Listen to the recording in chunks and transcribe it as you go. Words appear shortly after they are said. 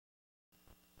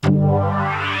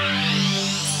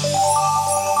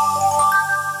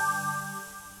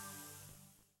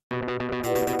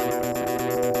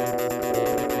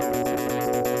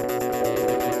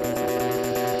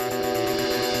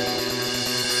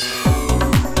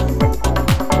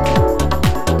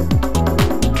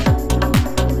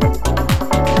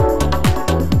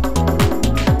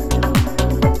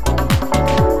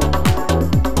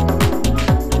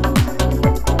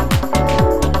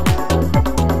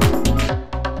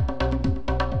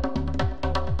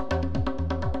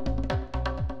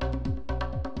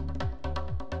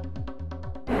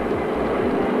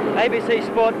ABC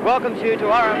Sport welcomes you to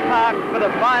Oran Park for the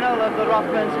final of the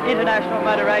Rothmans International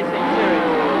Motor Racing Series.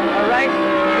 A race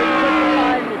which could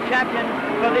decide the champion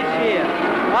for this year.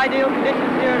 Ideal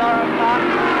conditions here at Oran Park,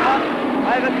 hot,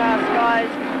 overcast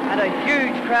skies, and a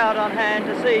huge crowd on hand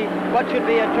to see what should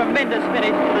be a tremendous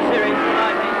finish for the series in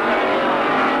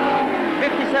 1979.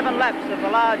 57 laps of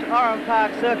the large Oran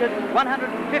Park circuit,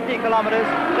 150 kilometres.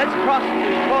 Let's cross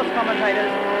to course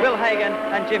commentators Will Hagon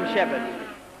and Jim Shepherd.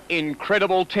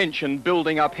 Incredible tension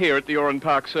building up here at the Oran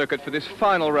Park circuit for this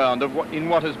final round of what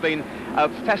has been a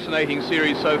fascinating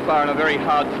series so far and a very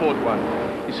hard-fought one.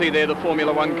 You see there the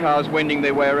Formula One cars wending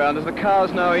their way around as the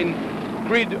cars now in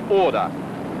grid order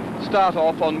start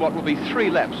off on what will be 3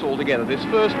 laps altogether. This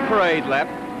first parade lap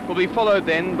will be followed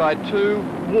then by 2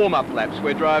 warm-up laps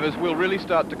where drivers will really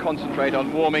start to concentrate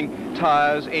on warming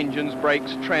tyres, engines,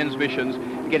 brakes, transmissions,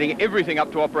 getting everything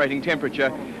up to operating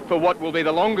temperature for what will be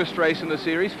the longest race in the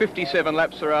series, 57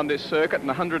 laps around this circuit and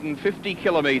 150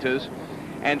 kilometres,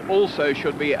 and also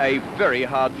should be a very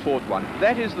hard-fought one.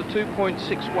 That is the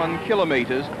 2.61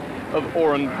 kilometres of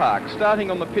Oran Park,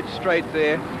 starting on the pit straight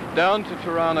there, down to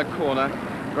Tirana Corner,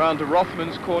 round to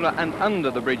Rothmans Corner and under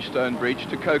the Bridgestone Bridge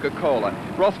to Coca-Cola.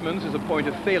 Rothmans is a point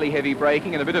of fairly heavy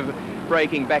braking and a bit of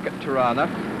braking back at Tirana,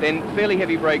 then fairly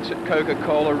heavy brakes at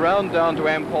Coca-Cola, round down to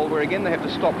Ampol, where again they have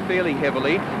to stop fairly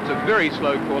heavily. It's a very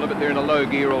slow corner, but they're in a low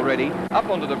gear already. Up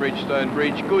onto the Bridgestone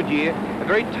Bridge, Goodyear, a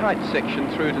very tight section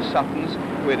through to Sutton's,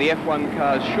 where the F1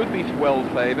 cars should be well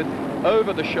favoured,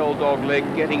 over the Shell Dog leg,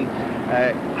 getting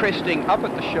cresting up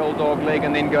at the Shell Dog leg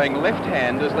and then going left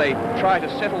hand as they try to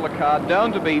settle the car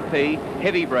down to BP,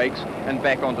 heavy brakes and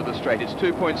back onto the straight. It's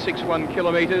 2.61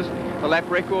 kilometres. The lap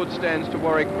record stands to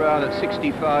Warwick Brown at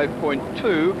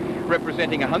 65.2,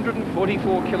 representing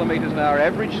 144 kilometres an hour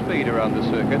average speed around the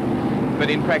circuit, but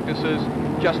in practices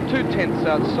just 2/10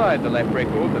 outside the lap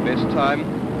record, the best time,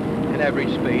 an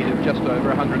average speed of just over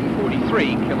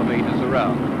 143 kilometres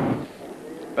around.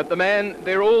 But the man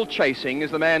they're all chasing is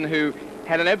the man who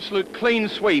had an absolute clean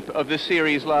sweep of this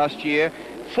series last year,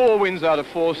 4 wins out of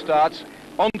 4 starts,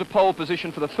 on to pole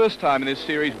position for the first time in this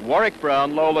series, Warwick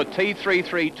Brown, Lola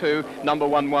T430 number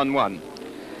 111.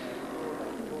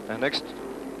 And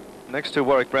next to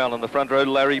Warwick Brown on the front row,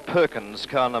 Larry Perkins,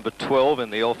 car number 12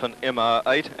 in the Elfin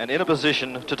MR8, and in a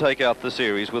position to take out the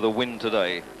series with a win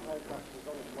today.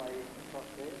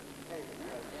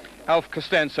 Alfredo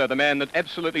Costanzo, the man that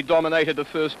absolutely dominated the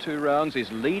first 2 rounds,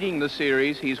 is leading the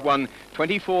series. He's won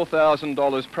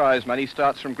 $24,000 prize money,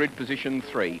 starts from grid position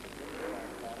 3.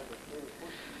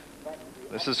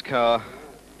 This is car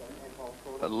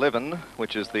 11,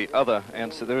 which is the other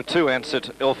Ansett. There are 2 Ansett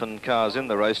Elfin cars in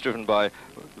the race, driven by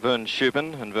Vern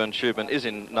Schuppen, and Vern Schuppen is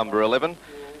in number 11.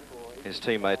 His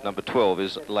teammate number 12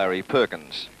 is Larry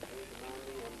Perkins.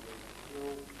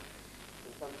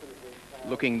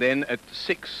 Looking then at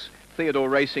 6 Theodore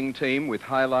Racing team with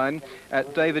Highline,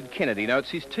 David Kennedy. Now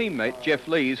it's his teammate Jeff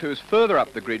Lees, who is further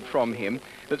up the grid from him,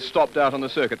 that stopped out on the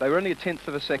circuit. They were only a 1/10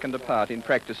 of a second apart in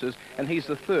practices, and he's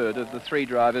the 3rd of the 3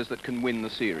 drivers that can win the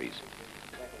series.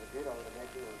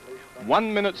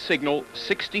 1 minute signal,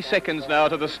 60 seconds now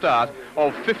to the start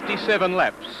of 57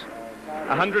 laps,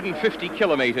 150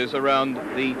 kilometres around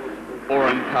the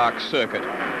Oran Park circuit,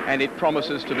 and it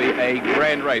promises to be a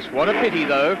grand race. What a pity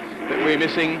though that we're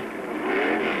missing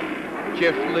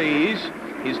Jeff Lees,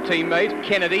 his teammate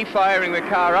Kennedy, firing the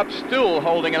car up, still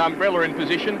holding an umbrella in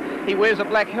position. He wears a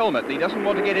black helmet. He doesn't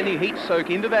want to get any heat soak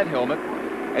into that helmet,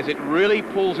 as it really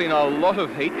pulls in a lot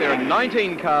of heat. There are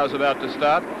 19 cars about to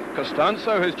start.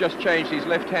 Costanzo has just changed his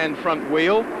left-hand front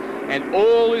wheel, and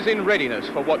all is in readiness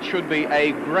for what should be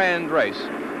a grand race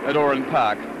at Oran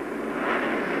Park.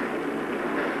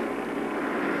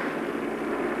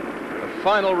 The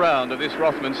final round of this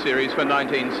Rothmans series for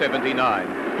 1979.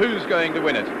 Who's going to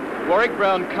win it? Warwick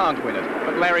Brown can't win it,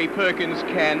 but Larry Perkins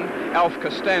can, Alfredo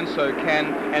Costanzo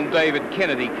can, and David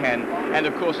Kennedy can. And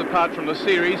of course, apart from the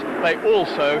series, they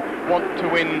also want to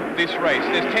win this race.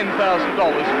 There's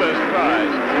 $10,000 first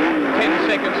prize. 10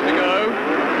 seconds to go.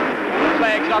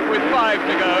 flags up with 5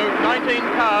 to go. 19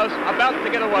 cars about to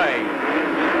get away.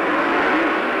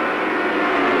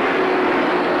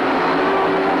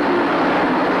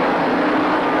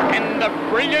 And a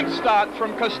brilliant start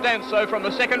from Costanzo from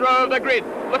the second row of the grid.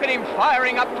 Look at him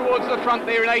firing up towards the front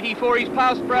there in 84. He's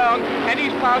past Brown and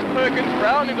he's past Perkins.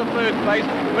 Brown into third place,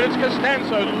 but it's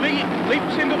Costanzo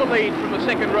leaps into the lead from the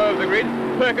second row of the grid.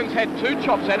 Perkins had 2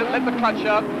 chops at it, let the clutch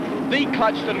out,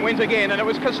 declutched and went again, and it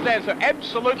was Costanzo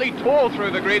absolutely tore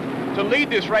through the grid to lead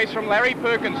this race from Larry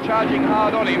Perkins charging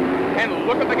hard on him. And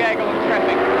look at the gaggle of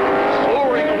traffic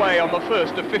soaring away on the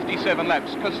first of 57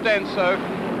 laps. Costanzo,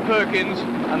 Perkins,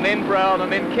 and then Brown,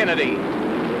 and then Kennedy.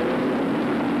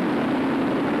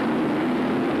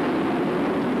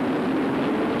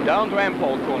 Down to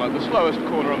Ampol corner, the slowest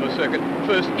corner on the circuit,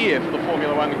 first gear for the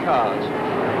Formula One cars.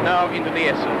 Now into the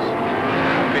S's.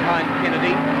 Behind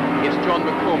Kennedy is John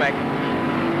McCormack.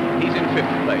 He's in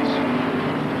 5th place.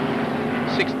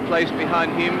 6th place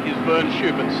behind him is Vern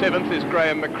Shupin. 7th is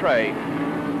Graham McRae.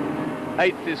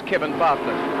 8th is Kevin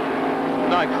Bartlett.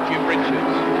 9th, Jim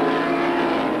Richards.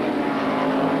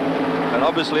 And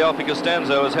obviously Alfredo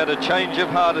Costanzo has had a change of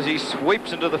heart as he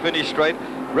sweeps into the finish straight,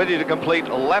 ready to complete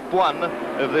lap 1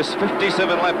 of this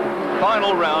 57-lap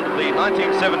final round of the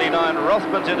 1979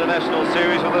 Rothmans International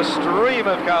Series with a stream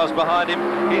of cars behind him.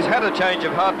 He's had a change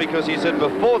of heart because he said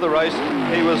before the race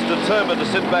he was determined to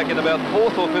sit back in about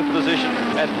 4th or 5th position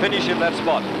and finish in that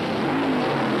spot.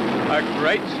 A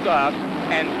great start,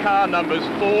 and car numbers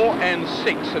 4 and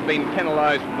 6 have been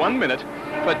penalised 1 minute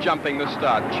for jumping the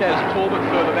start. Chaz Talbot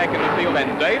further back in the field,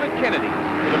 and David Kennedy,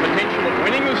 with the potential of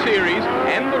winning the series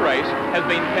and the race, has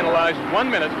been penalised 1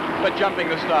 minute for jumping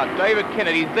the start. David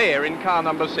Kennedy there in car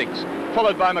number 6,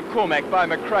 followed by McCormack, by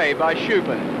McRae, by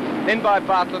Shupin, then by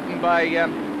Bartlett and by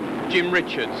Jim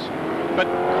Richards. But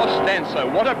Costanzo,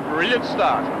 what a brilliant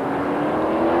start.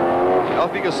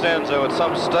 Alfredo Costanzo at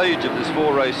some stage of this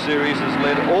 4-race series has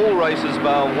led all races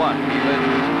bar 1. He led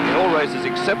in all races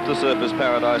except the Surfers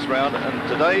Paradise round, and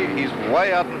today he's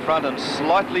way out in front and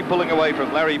slightly pulling away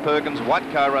from Larry Perkins, white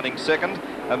car running 2nd,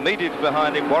 immediately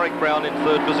behind him Warwick Brown in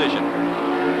 3rd position.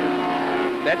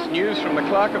 That's news from the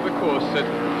clerk of the course, that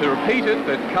to repeat it,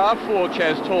 that car 4,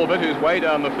 Chaz Talbot, who's way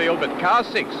down the field, but car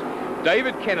 6,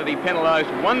 David Kennedy,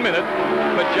 penalised 1 minute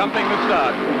for jumping the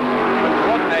start. But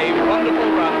what a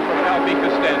wonderful run from Alfredo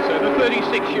Costanzo, the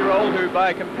 36-year-old who,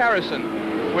 by comparison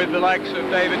with the likes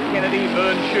of David Kennedy,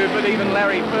 Vern Shupin, even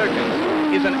Larry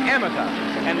Perkins, is an amateur.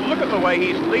 And look at the way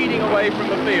he's leading away from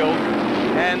the field.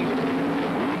 And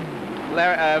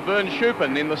Vern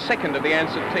Shupin in the 2nd of the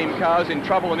Ansett team cars in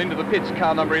trouble and into the pits,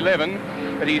 car number 11.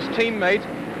 But his teammate,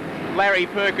 Larry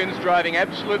Perkins, driving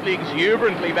absolutely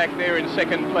exuberantly back there in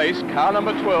 2nd place, car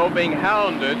number 12 being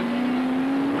hounded.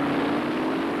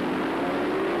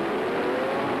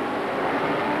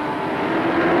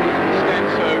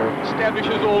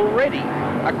 Establishes already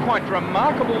a quite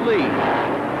remarkable lead.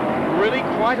 Really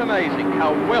quite amazing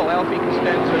how well Alfie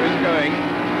Costanzo is going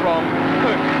from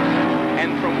Perkins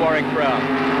and from Warwick Brown.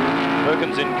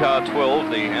 Perkins in car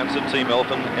 12, the Ansett team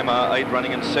Elfin MR8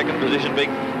 running in 2nd position, being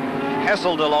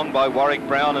hassled along by Warwick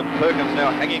Brown, and Perkins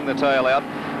now hanging the tail out.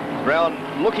 Brown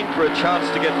looking for a chance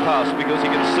to get past because he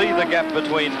can see the gap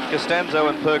between Costanzo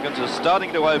and Perkins is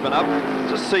starting to open up.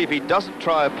 Just see if he doesn't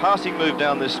try a passing move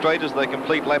down this straight as they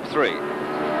complete lap 3.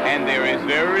 And there is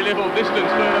very little distance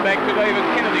further back to David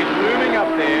Kennedy, looming up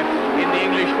there in the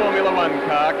English Formula One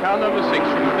car number 6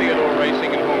 from Theodore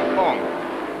Racing in Hong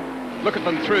Kong. Look at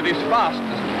them through this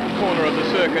fastest corner of the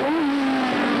circuit.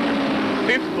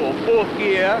 5th or 4th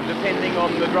gear, depending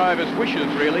on the driver's wishes,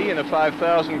 really, in a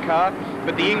 5,000 car.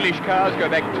 But the English cars go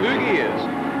back 2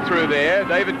 gears through there.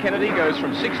 David Kennedy goes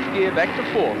from 6th gear back to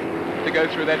 4th to go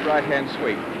through that right-hand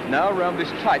sweep. Now around this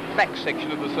tight back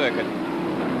section of the circuit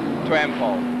to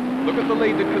Ampol. Look at the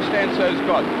lead that Costanzo's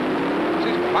got.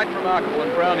 This is quite remarkable,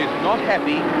 and Brown is not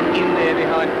happy in there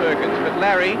behind Perkins. But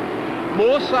Larry,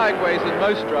 more sideways than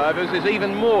most drivers, is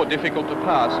even more difficult to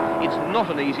pass. It's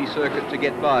not an easy circuit to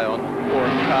get by on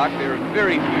Oran Park. There are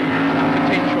very few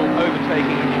potential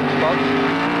overtaking spots.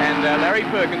 And Larry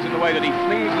Perkins, in the way that he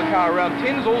flings the car around,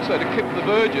 tends also to clip the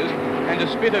verges and to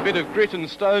spit a bit of grit and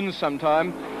stones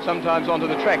sometimes onto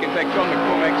the track. In fact, John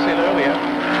McCormack said earlier,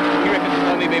 he reckons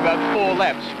it'll only be about 4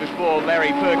 laps before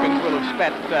Larry Perkins will have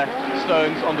spat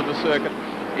stones onto the circuit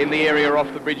in the area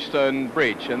off the Bridgestone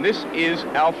Bridge. And this is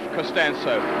Alf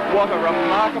Costanzo. What a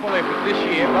remarkable effort this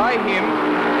year by him,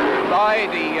 by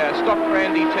the Stock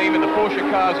Brandy team and the Porsche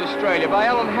Cars Australia, by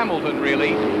Alan Hamilton, really,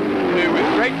 who with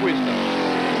great wisdom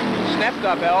snapped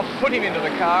up Alf, put him into the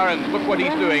car, and look what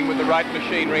he's doing with the right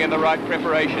machinery and the right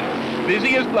preparation.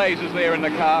 Busy as blazes there in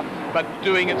the car, but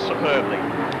doing it superbly.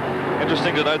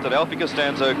 Interesting to note that Alfie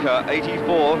Costanzo, car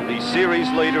 84, the series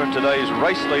leader and today's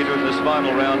race leader in this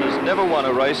final round, has never won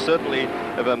a race, certainly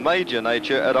of a major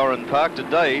nature, at Oran Park.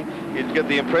 Today, you'd get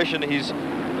the impression he's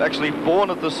actually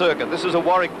born at the circuit. This is a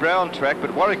Warwick Brown track,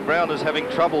 but Warwick Brown is having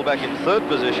trouble back in third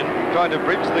position, trying to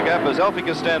bridge the gap as Alfie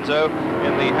Costanzo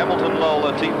in the Hamilton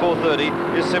Lola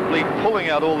T430 is simply pulling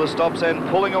out all the stops and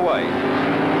pulling away.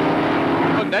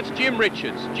 And that's Jim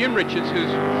Richards. Jim Richards, who's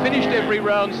finished every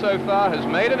round so far, has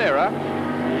made an error,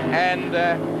 and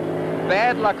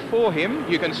bad luck for him.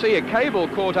 You can see a cable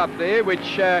caught up there,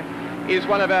 which is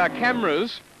one of our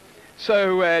cameras.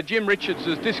 So Jim Richards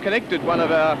has disconnected one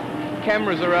of our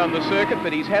cameras around the circuit,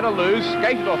 but he's had a lose,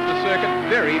 skated off the circuit.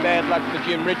 Very bad luck for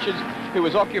Jim Richards, who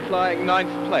was occupying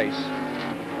 9th place.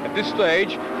 At this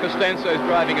stage, Costanzo's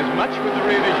driving as much with the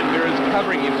rear vision mirrors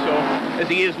covering himself as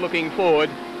he is looking forward,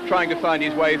 trying to find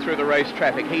his way through the race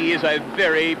traffic. He is a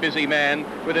very busy man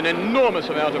with an enormous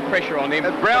amount of pressure on him.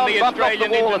 Brown from the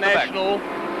Australian international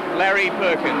Larry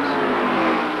Perkins.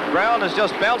 Brown has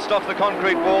just bounced off the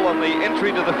concrete wall on the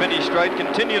entry to the finish straight,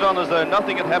 continued on as though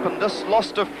nothing had happened, just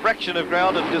lost a fraction of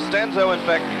ground, and Costanzo, in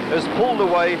fact, has pulled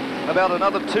away about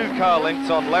another 2 car lengths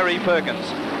on Larry Perkins.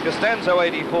 Costanzo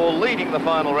 84 leading the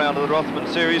final round of the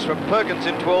Rothmans Series from Perkins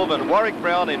in 12 and Warwick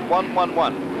Brown in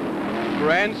 111.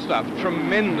 Grand stuff,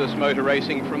 tremendous motor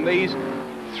racing from these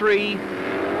 3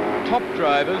 top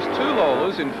drivers, 2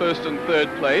 Lolas in 1st and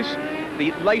 3rd place.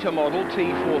 The later model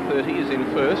T430 is in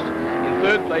 1st. In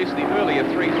 3rd place, the earlier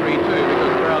 332,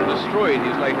 because Brown destroyed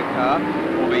his later car,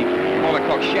 or the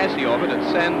monocoque chassis of it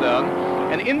at Sandown.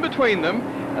 And in between them,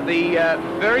 the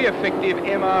very effective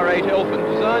MR8 Elfin,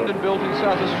 designed and built in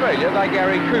South Australia by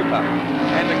Gary Cooper,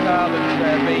 and a car that's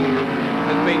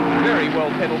has been very well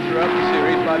pedalled throughout the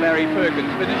series by Larry Perkins.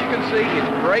 But as you can see,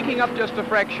 it's breaking up just a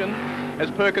fraction,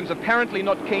 as Perkins, apparently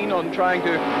not keen on trying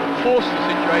to force the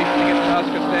situation to get past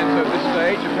Costanzo at this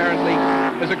stage, apparently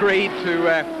has agreed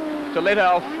to let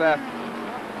Alf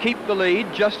keep the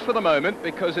lead just for the moment,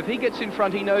 because if he gets in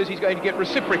front, he knows he's going to get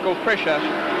reciprocal pressure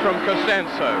from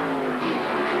Costanzo.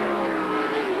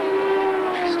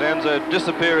 Costanzo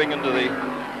disappearing into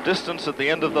the distance at the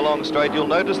end of the long straight. You'll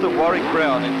notice that Warwick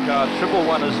Brown in car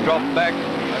 111 has dropped back.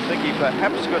 I think he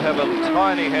perhaps could have a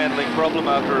tiny handling problem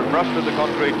after a brush with the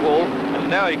concrete wall, and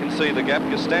now you can see the gap.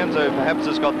 Costanzo perhaps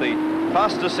has got the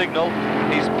faster signal.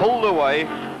 He's pulled away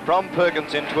from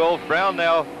Perkins in 12. Brown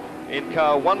now in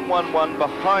car 111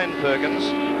 behind Perkins,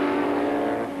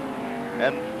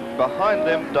 and behind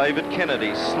them David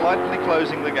Kennedy slightly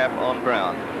closing the gap on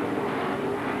Brown.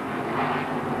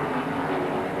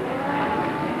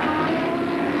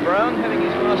 Brown having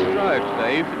his last drive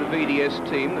today for the VDS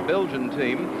team, the Belgian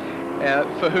team,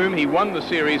 for whom he won the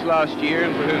series last year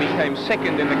and for whom he came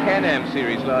second in the Can-Am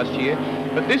series last year.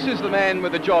 But this is the man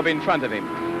with the job in front of him.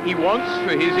 He wants,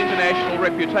 for his international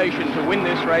reputation, to win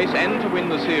this race and to win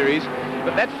the series,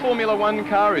 but that Formula One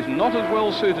car is not as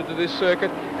well suited to this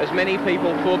circuit as many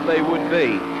people thought they would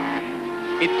be.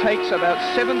 It takes about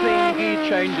 17 gear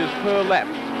changes per lap.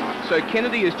 So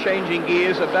Kennedy is changing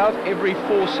gears about every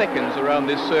 4 seconds around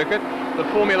this circuit. The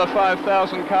Formula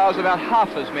 5000 cars about half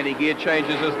as many gear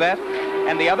changes as that.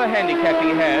 And the other handicap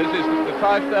he has is that the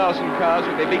 5000 cars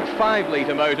with their big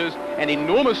 5-litre motors and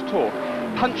enormous torque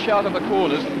punch out of the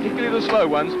corners, particularly the slow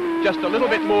ones, just a little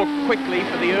bit more quickly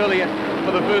for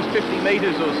the first 50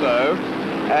 metres or so,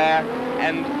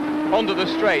 and onto the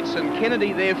straights. And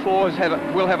Kennedy, therefore,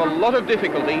 will have a lot of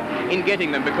difficulty in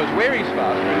getting them, because where he's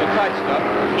faster in the tight stuff,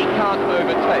 he can't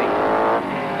overtake.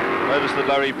 Notice that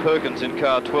Larry Perkins in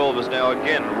car 12 is now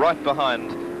again right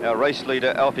behind our race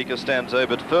leader Alfie Costanzo,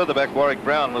 but further back Warwick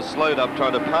Brown was slowed up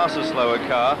trying to pass a slower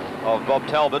car of Bob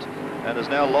Talbot, and has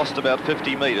now lost about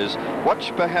 50 metres.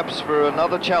 Watch perhaps for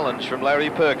another challenge from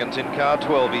Larry Perkins in car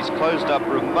 12. He's closed up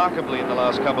remarkably in the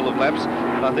last couple of laps,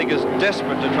 and I think is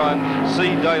desperate to try and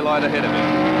see daylight ahead of him.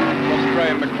 Lost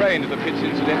Graham McRae into the pits,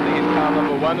 incidentally, in car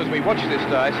number 1. As we watch this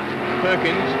dice,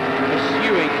 Perkins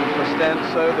pursuing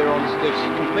Costanzo.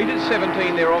 They've completed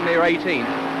 17, they're on their 18th.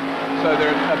 So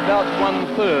they're about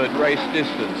 1/3 race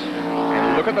distance.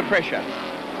 And look at the pressure.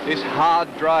 This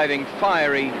hard-driving,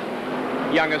 fiery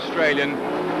young Australian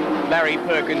Larry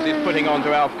Perkins is putting on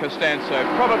to Alf Costanzo,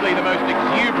 probably the most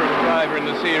exuberant driver in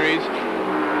the series,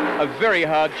 a very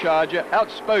hard charger,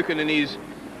 outspoken in his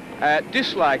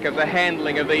dislike of the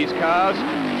handling of these cars.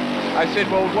 I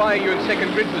said, well, why are you in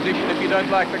second grid position if you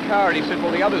don't like the car? And he said,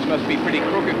 well, the others must be pretty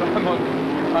crooked.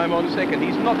 I'm on second.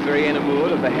 He's not very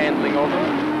enamoured of the handling of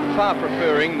them, far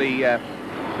preferring the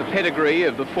pedigree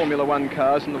of the Formula One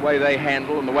cars and the way they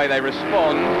handle and the way they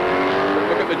respond.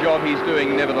 Look at the job he's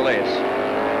doing, nevertheless.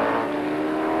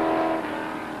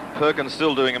 Perkins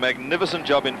still doing a magnificent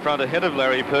job in front, ahead of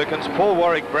Larry Perkins. Poor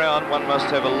Warwick Brown, one must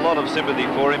have a lot of sympathy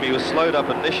for him. He was slowed up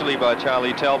initially by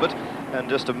Charlie Talbot and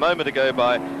just a moment ago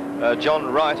by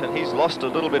John Wright, and he's lost a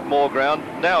little bit more ground,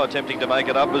 now attempting to make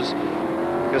it up as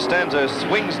Costanzo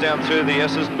swings down through the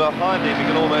S's, and behind him you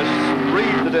can almost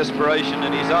read the desperation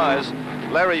in his eyes.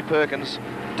 Larry Perkins,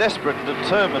 desperate and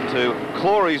determined to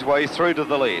claw his way through to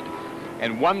the lead.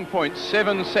 And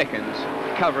 1.7 seconds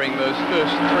covering those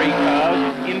first three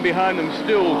cars. In behind them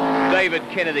still David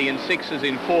Kennedy in sixes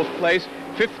in fourth place.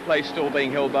 Fifth place still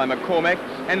being held by McCormack.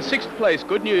 And sixth place,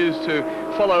 good news to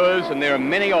followers, and there are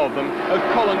many of them, of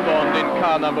Colin Bond in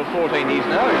car number 14. He's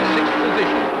now in sixth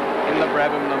position in the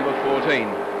Brabham number 14.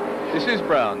 This is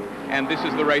Brown, and this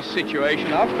is the race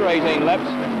situation after 18 laps,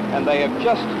 and they have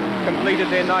just completed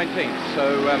their 19th.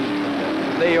 So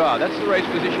there you are. That's the race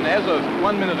position as of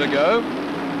 1 minute ago.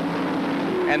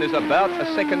 And there's about a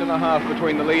second and a half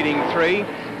between the leading three.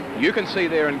 You can see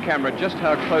there in camera just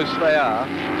how close they are.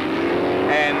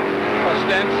 And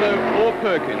Costanzo or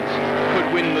Perkins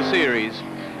could win the series.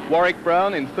 Warwick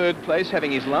Brown in third place,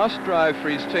 having his last drive for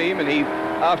his team, and he,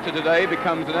 after today,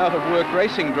 becomes an out-of-work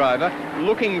racing driver,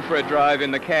 looking for a drive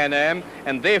in the Can-Am,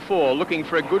 and therefore looking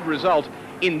for a good result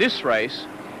in this race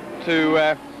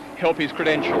to help his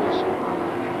credentials.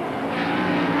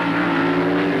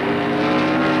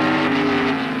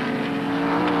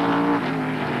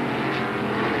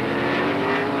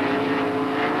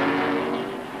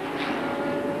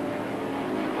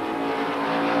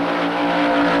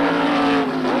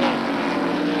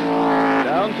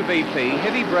 BP,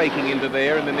 heavy braking into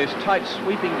there, and then this tight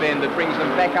sweeping bend that brings them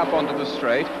back up onto the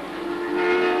straight.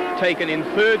 Taken in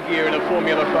third gear in a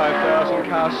Formula 5000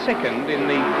 car, second in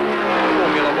the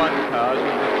Formula 1 cars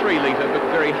with the 3-litre but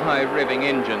very high revving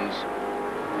engines.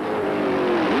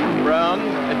 Brown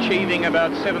achieving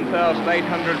about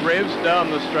 7,800 revs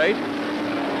down the straight,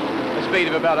 a speed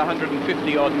of about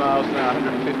 150 odd miles an hour,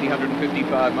 150,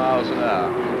 155 miles an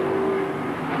hour.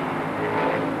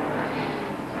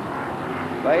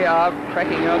 They are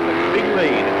cracking out a big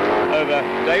lead over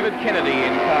David Kennedy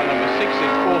in car number 6 in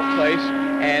fourth place,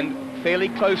 and fairly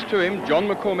close to him, John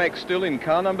McCormack still in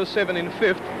car number 7 in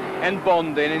fifth, and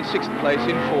Bond then in sixth place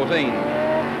in 14.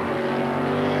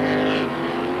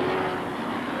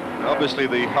 Obviously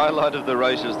the highlight of the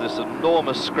race is this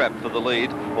enormous scrap for the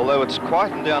lead, although it's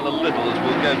quietened down a little as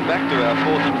we'll go back to our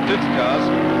fourth and fifth cars.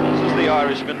 This is the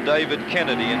Irishman David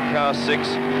Kennedy in car 6.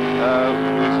 You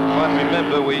might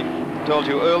remember we told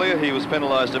you earlier he was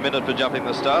penalised a minute for jumping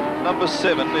the start. Number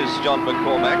 7 is John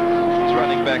McCormack. He's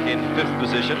running back in fifth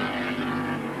position.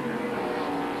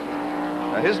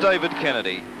 Now here's David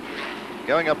Kennedy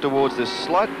going up towards this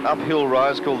slight uphill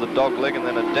rise called the dog leg, and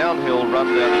then a downhill run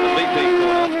down in the BP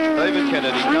corner. David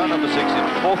Kennedy, car number 6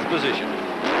 in fourth position.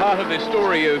 Part of the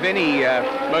story of any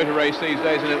motor race these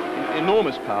days, and an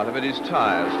enormous part of it, is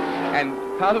tyres. And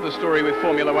part of the story with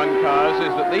Formula 1 cars is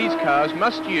that these cars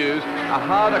must use a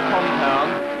harder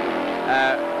compound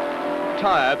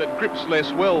tyre that grips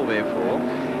less well, therefore,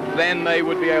 than they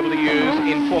would be able to use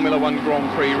in Formula 1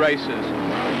 Grand Prix races.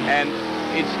 And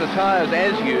it's the tyres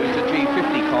as used, the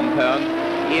G50 compound,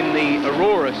 in the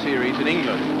Aurora series in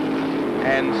England.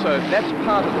 And so that's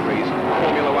part of the reason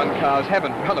Formula 1 cars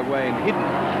haven't run away and hidden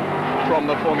from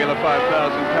the Formula 5000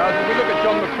 cars. If we look at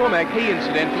John McCormack, he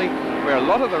incidentally, where a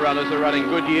lot of the runners are running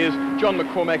Goodyears, John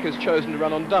McCormack has chosen to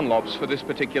run on Dunlops for this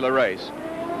particular race.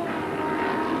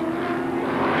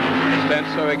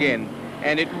 Costanzo again,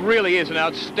 and it really is an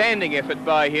outstanding effort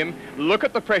by him. Look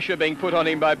at the pressure being put on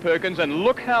him by Perkins, and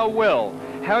look how well,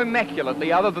 how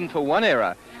immaculately, other than for one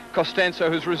error,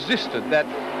 Costanzo has resisted that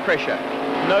pressure.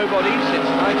 Nobody since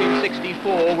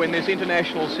 1964, when this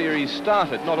international series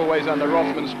started, not always under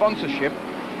Rothmans sponsorship,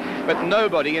 but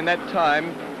nobody in that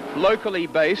time, locally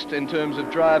based in terms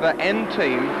of driver and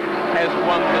team, has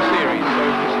won the series. So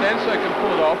if Costanzo can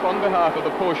pull it off on behalf of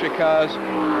the Porsche Cars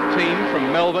team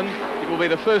from Melbourne, it will be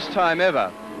the first time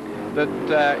ever that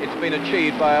it's been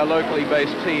achieved by a locally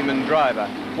based team and driver.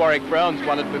 Warwick Brown's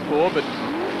won it before, but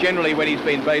generally when he's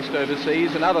been based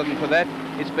overseas, and other than for that,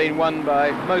 it's been won by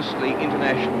mostly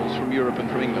internationals from Europe and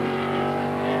from England.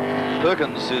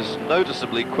 Perkins is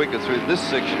noticeably quicker through this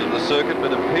section of the circuit,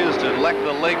 but appears to lack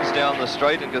the legs down the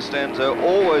straight, and Costanzo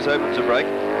always open to brake.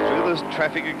 Through this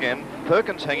traffic again,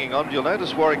 Perkins hanging on. You'll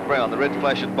notice Warwick Brown, the red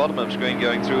flash at bottom of screen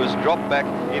going through, has dropped back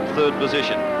in third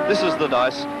position. This is the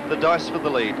dice for the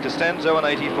lead. Costanzo in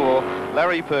 84,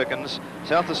 Larry Perkins,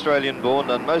 South Australian born,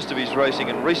 done most of his racing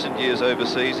in recent years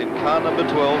overseas in car number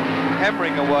 12,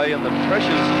 hammering away, and the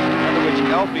pressures under which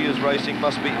Alfie is racing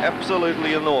must be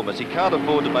absolutely enormous. He can't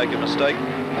afford to make a mistake.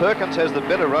 Perkins has the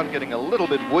better run, getting a little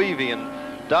bit weavy and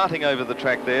darting over the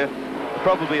track there.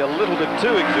 Probably a little bit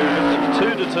too exuberant and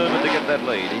too determined to get that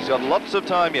lead. He's got lots of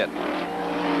time yet.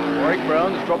 Warwick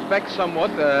Brown has dropped back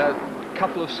somewhat, a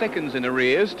couple of seconds in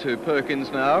arrears to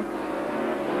Perkins now.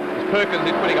 As Perkins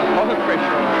is putting a lot of pressure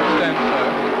on Costanzo.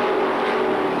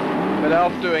 But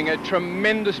Alf doing a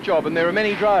tremendous job, and there are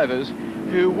many drivers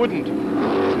who wouldn't, in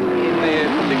their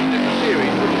position in the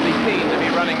series, wouldn't be keen to be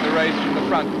running the race from the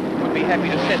front, would be happy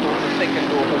to settle for second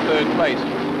or for third place,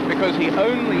 because he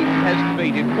only has to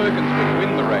beat, if Perkins would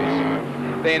win the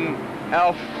race, then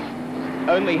Alf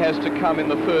only has to come in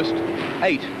the first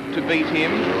 8 to beat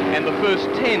him, and the first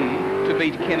 10 to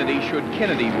beat Kennedy should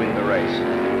Kennedy win the race.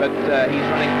 But he's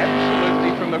running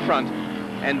absolutely from the front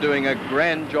and doing a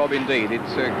grand job indeed.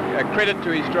 It's a credit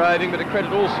to his driving, but a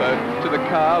credit also to the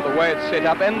car, the way it's set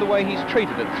up, and the way he's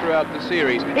treated it throughout the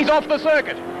series. He's off the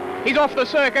circuit! He's off the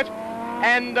circuit,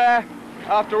 and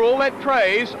after all that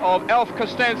praise of Alf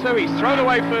Costanzo, he's thrown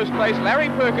away first place. Larry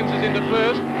Perkins is into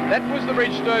first. That was the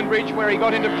Bridgestone Bridge where he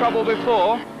got into trouble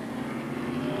before.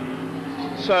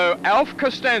 So Alf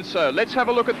Costanzo, let's have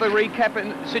a look at the recap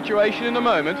situation in a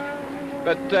moment.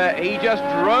 But he just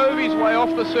drove his way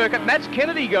off the circuit. That's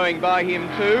Kennedy going by him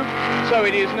too. So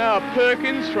it is now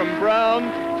Perkins from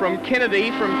Brown, from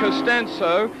Kennedy, from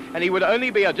Costanzo, and he would only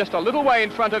be just a little way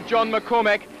in front of John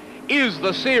McCormack. Is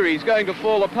the series going to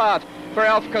fall apart for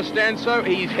Alf Costanzo?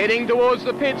 He's heading towards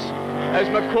the pits as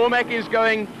McCormack is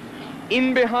going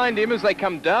in behind him as they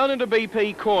come down into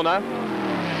BP corner.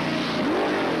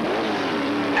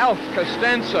 Alf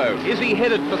Costanzo, is he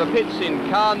headed for the pits in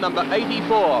car number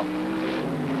 84?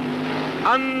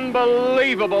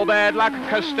 Unbelievable bad luck.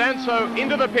 Costanzo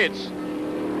into the pits.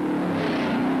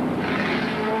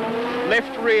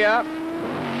 Left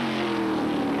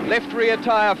rear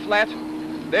tyre flat.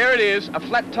 There it is, a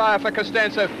flat tyre for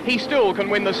Costanzo. He still can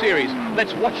win the series.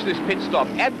 Let's watch this pit stop.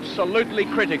 Absolutely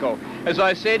critical. As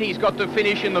I said, he's got to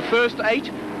finish in the first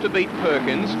 8 to beat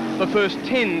Perkins, the first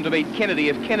 10 to beat Kennedy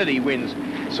if Kennedy wins.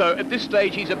 So at this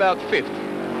stage, he's about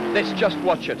 5th. Let's just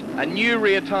watch it. A new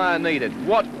rear tyre needed.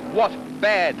 What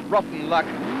bad, rotten luck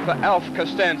for Alf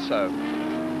Costanzo.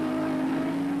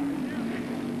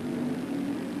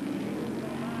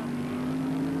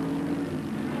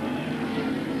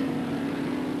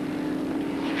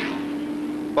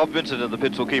 Bob Vincent in the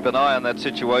pits will keep an eye on that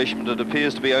situation, but it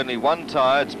appears to be only one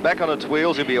tyre. It's back on its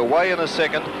wheels. He'll be away in a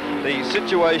second. The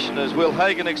situation, as Will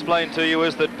Hagon explained to you,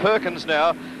 is that Perkins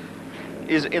now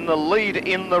is in the lead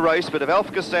in the race, but if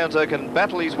Alf Costanzo can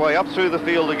battle his way up through the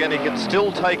field again, he can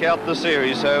still take out the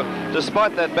series. So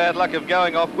despite that bad luck of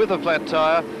going off with a flat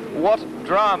tyre, what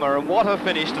drama and what a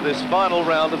finish to this final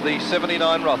round of the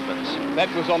 79 Rothmans.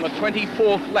 That was on the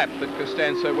 24th lap that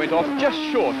Costanzo went off, just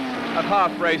short of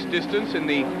half race distance in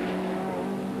the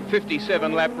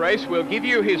 57 lap race. We'll give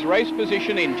you his race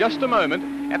position in just a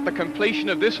moment at the completion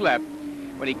of this lap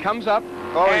when he comes up.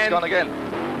 Oh, he's gone again.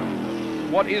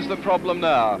 What is the problem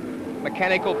now?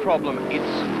 Mechanical problem.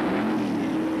 It's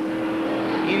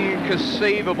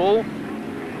inconceivable,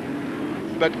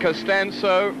 but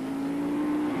Costanzo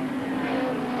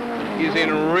is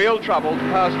in real trouble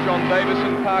past John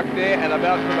Davison Park there and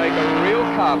about to make a real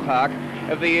car park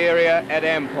of the area at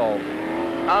Ampol.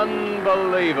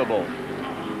 Unbelievable.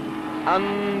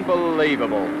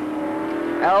 Unbelievable.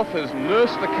 Alf has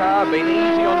nursed the car, been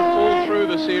easy on all through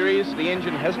the series. The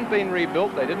engine hasn't been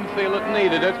rebuilt. They didn't feel it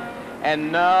needed it.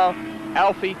 And now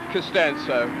Alfie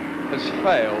Costanzo has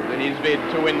failed in his bid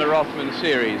to win the Rothmans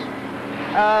series.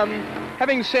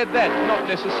 Having said that, not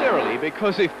necessarily,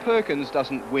 because if Perkins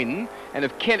doesn't win, and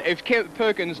if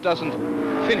Perkins doesn't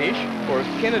finish, or if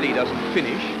Kennedy doesn't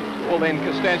finish, well then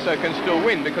Costanzo can still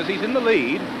win, because he's in the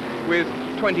lead with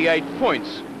 28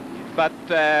 points. But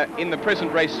in the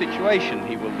present race situation,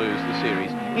 he will lose the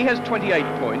series. He has 28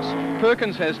 points,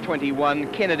 Perkins has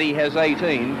 21, Kennedy has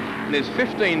 18, and there's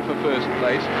 15 for first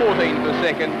place, 14 for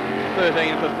second,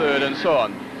 13 for third, and so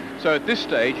on. So at this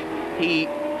stage, he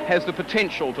has the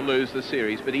potential to lose the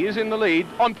series, but he is in the lead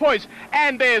on points.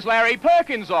 And there's Larry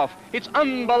Perkins off. It's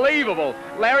unbelievable.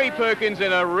 Larry Perkins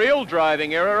in a real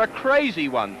driving error, a crazy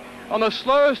one. On the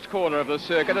slowest corner of the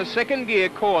circuit, a second gear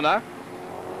corner.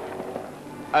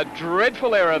 A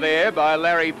dreadful error there by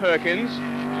Larry Perkins.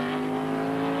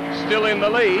 Still in the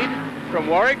lead from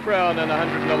Warwick Brown in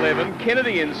 111,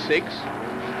 Kennedy in 6,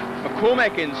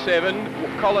 McCormack in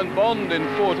 7, Colin Bond in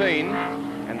 14.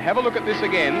 And have a look at this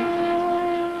again.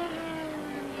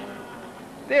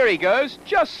 There he goes,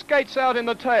 just skates out in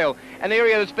the tail, an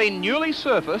area that's been newly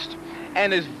surfaced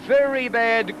and is very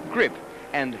bad grip.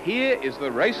 And here is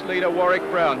the race leader, Warwick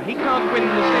Brown. He can't win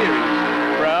the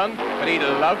series, Brown, but he'd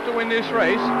love to win this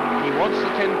race. He wants the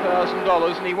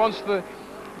 $10,000 and he wants the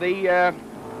the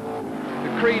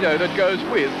credo that goes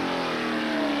with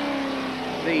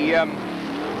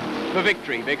the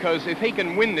victory, because if he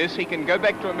can win this, he can go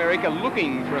back to America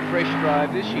looking for a fresh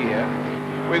drive this year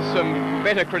with some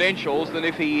better credentials than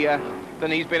if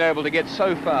than he's been able to get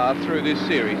so far through this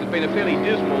series. It's been a fairly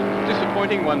dismal,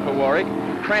 disappointing one for Warwick.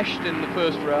 Crashed in the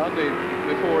first round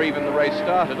before even the race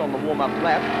started on the warm-up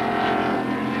lap.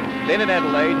 Then in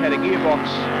Adelaide had a gearbox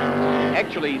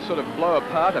actually sort of blow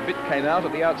apart. A bit came out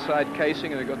of the outside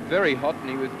casing and it got very hot and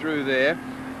he withdrew there.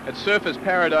 At Surfers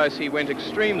Paradise he went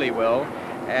extremely well,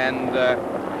 and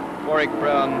Warwick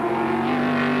Brown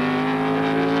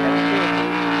at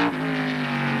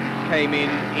Surfers came in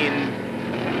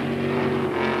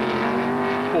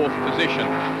 4th position.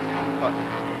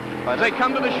 They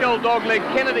come to the shell dogleg.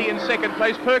 Kennedy in 2nd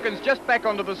place. Perkins just back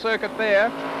onto the circuit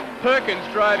there. Perkins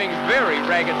driving very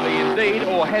raggedly indeed.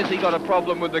 Or has he got a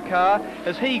problem with the car?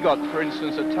 Has he got, for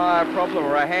instance, a tyre problem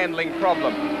or a handling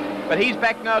problem? But he's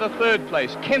back now to 3rd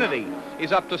place. Kennedy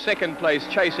is up to 2nd place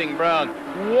chasing Brown.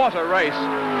 What a race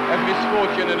of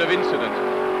misfortune and of incident.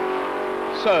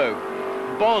 So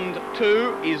Bond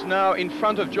 2 is now in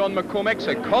front of John McCormack.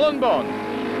 So Colin Bond,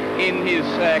 in his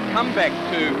comeback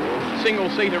to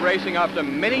single-seater racing after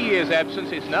many years'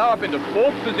 absence, is now up into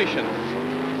 4th position.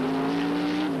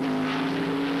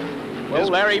 Well,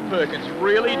 Larry Perkins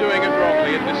really doing it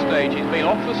wrongly at this stage. He's been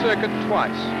off the circuit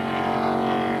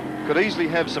twice. Could easily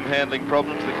have some handling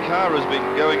problems. The car has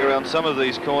been going around some of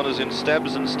these corners in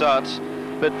stabs and starts,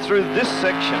 but through this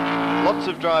section, lots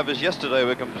of drivers yesterday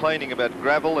were complaining about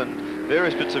gravel and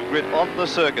various bits of grit on the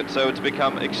circuit, so it's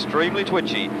become extremely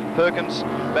twitchy. Perkins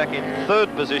back in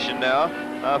 3rd position now,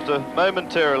 after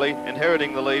momentarily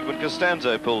inheriting the lead when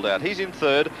Costanzo pulled out. He's in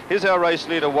 3rd. Here's our race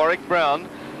leader, Warwick Brown.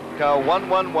 Car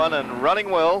 111 and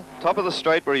running well. Top of the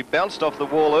straight where he bounced off the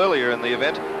wall earlier in the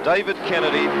event. David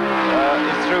Kennedy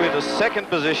is through into 2nd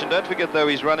position. Don't forget, though,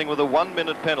 he's running with a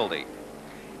 1-minute penalty.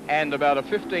 And about a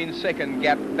 15-second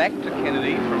gap back to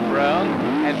Kennedy from Brown,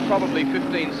 and probably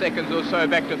 15 seconds or so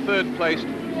back to 3rd place,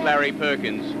 Larry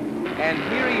Perkins. And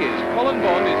here he is. Colin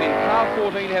Bond is in car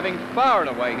 14, having far and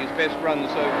away his best run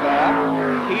so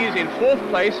far. He is in 4th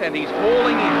place and he's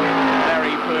hauling in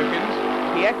Larry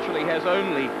Perkins. He actually has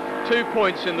only 2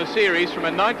 points in the series from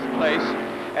a 9th place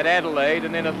at Adelaide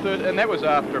and then a 3rd, and that was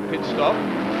after a pit stop.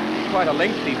 Quite a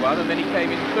lengthy one, and then he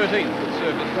came in 13th at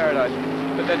Surfers Paradise.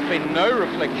 But that's been no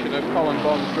reflection of Colin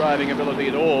Bond's driving ability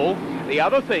at all. The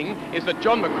other thing is that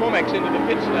John McCormack's into the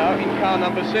pits now in car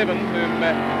number 7, whom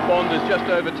Bond has just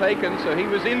overtaken, so he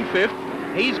was in 5th.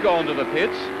 He's gone to the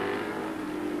pits.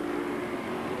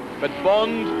 But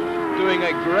Bond doing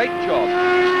a great job.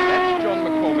 That's John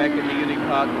McCormack in the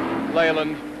Unipart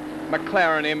Leyland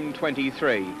McLaren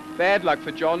M23. Bad luck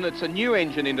for John. It's a new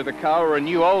engine into the car, or a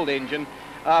new old engine,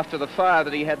 after the fire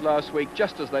that he had last week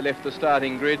just as they left the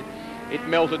starting grid. It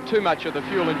melted too much of the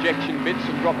fuel injection bits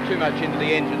and dropped too much into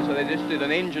the engine, so they just did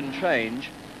an engine change.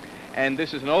 And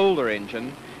this is an older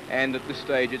engine, and at this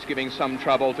stage it's giving some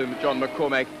trouble to John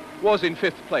McCormack. Was in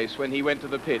 5th place when he went to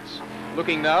the pits.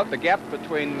 Looking now at the gap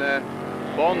between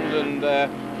Bond and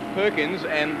Perkins,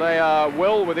 and they are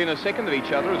well within a second of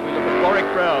each other as we look at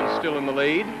Warwick Brown still in the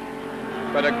lead.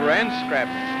 But a grand scrap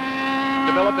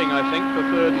developing, I think, for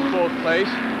 3rd and 4th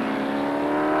place.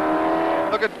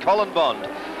 Look at Colin Bond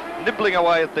nibbling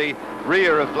away at the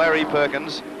rear of Larry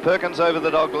Perkins. Perkins over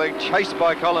the dogleg, chased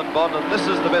by Colin Bond, and this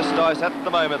is the best dice at the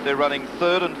moment. They're running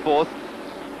 3rd and 4th.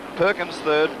 Perkins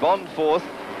 3rd, Bond 4th.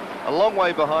 A long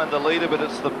way behind the leader, but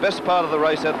it's the best part of the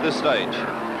race at this stage.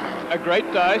 A great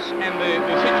dice, and the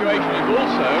situation is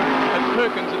also that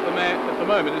Perkins at the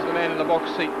moment is the man in the box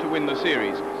seat to win the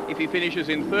series. If he finishes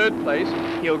in 3rd place,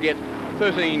 he'll get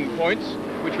 13 points,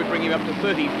 which would bring him up to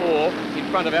 34 in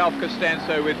front of Alf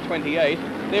Costanzo with 28.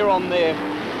 They're on their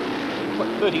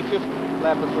 35th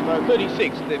lap at the moment,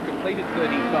 36th. They've completed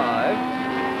 35.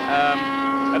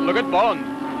 And look at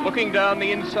Bond looking down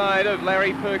the inside of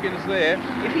Larry Perkins there.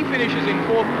 If he finishes in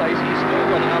 4th place, he's still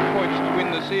got enough points to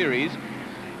win the series.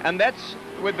 And that's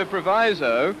with the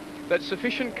proviso that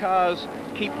sufficient cars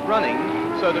keep running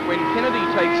so that when Kennedy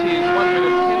takes his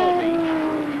 1-minute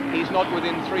penalty, he's not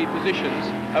within 3 positions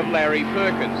of Larry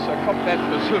Perkins. So cop that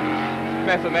for some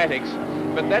mathematics.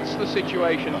 But that's the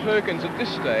situation. Perkins at this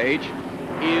stage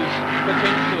is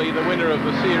potentially the winner of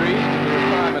the series, the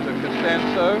retirement of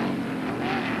Costanzo.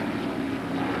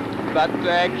 But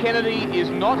Kennedy is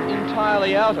not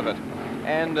entirely out of it.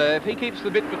 And if he keeps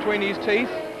the bit between his teeth,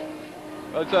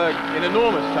 it's an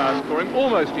enormous task for him,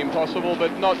 almost impossible,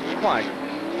 but not quite.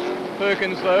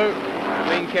 Perkins, though,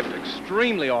 being kept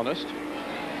extremely honest,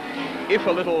 if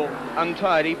a little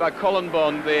untidy, by Colin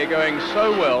Bond there going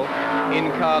so well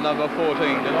in car number 14.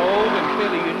 An old and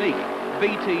fairly unique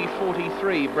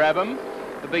BT43 Brabham.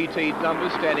 The BT number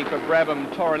standing for Brabham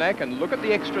Toranac, and look at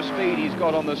the extra speed he's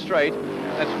got on the straight.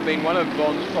 That's been one of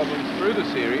Bond's problems through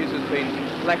the series, has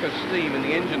been lack of steam in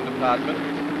the engine department,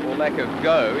 or lack of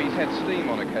go. He's had steam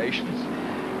on occasions,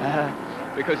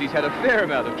 because he's had a fair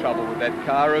amount of trouble with that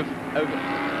car of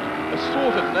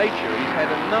assorted nature. He's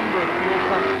had a number of fuel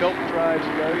pump belt drives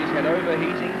go, he's had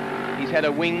overheating, he's had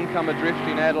a wing come adrift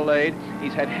in Adelaide,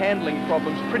 he's had handling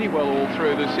problems pretty well all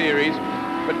through the series,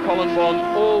 but Colin Bond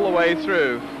all the way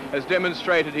through has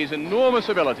demonstrated his enormous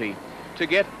ability to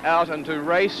get out and to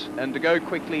race and to go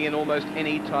quickly in almost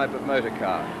any type of motor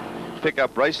car.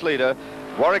 Pickup race leader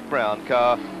Warwick Brown,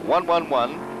 car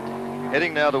 111,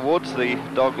 heading now towards the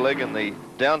dog leg and the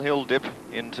downhill dip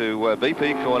into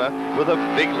BP corner with a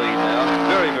big lead now,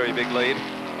 very, very big lead.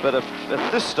 But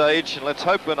at this stage, and let's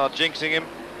hope we're not jinxing him,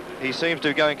 he seems to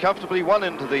be going comfortably. One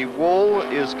into the wall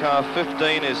is car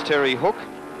 15, is Terry Hook.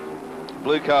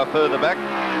 Blue car further back,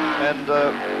 and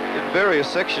in various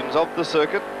sections of the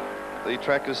circuit, the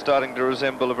track is starting to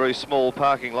resemble a very small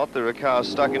parking lot. There are cars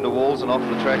stuck into walls and off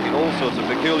the track in all sorts of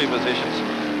peculiar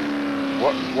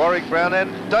positions. Warwick Brown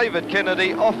and David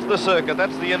Kennedy off the circuit.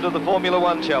 That's the end of the Formula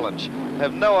One challenge.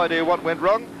 Have no idea what went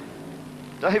wrong.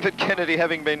 David Kennedy,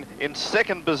 having been in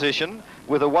second position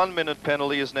with a 1-minute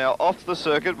penalty, is now off the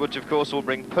circuit, which of course will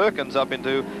bring Perkins up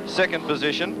into second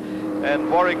position.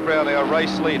 And Warwick Brown, our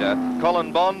race leader.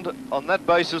 Colin Bond, on that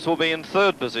basis, will be in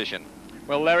third position.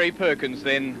 Well, Larry Perkins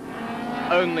then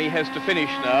only has to finish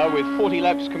now with 40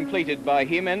 laps completed by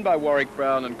him and by Warwick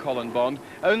Brown and Colin Bond,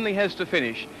 only has to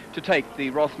finish to take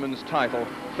the Rothmans title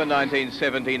for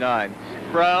 1979.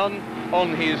 Brown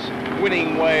on his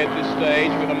winning way at this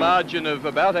stage with a margin of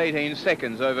about 18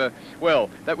 seconds over, well,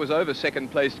 that was over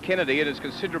second-placed Kennedy. It is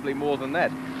considerably more than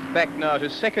that. Back now to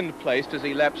second-placed as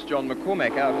he laps John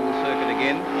McCormack out on the circuit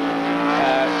again.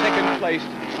 Second-placed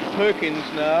Perkins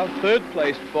now,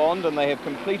 third-placed Bond, and they have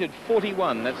completed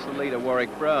 41. That's the leader,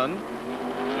 Warwick Brown.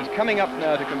 He's coming up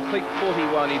now to complete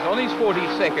 41. He's on his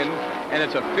 42nd, and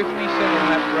it's a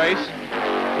 57-lap race,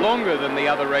 longer than the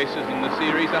other races in the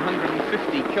series,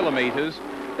 150 kilometres.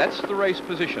 That's the race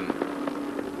position. Look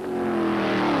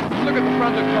at the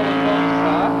front of Colin Bond's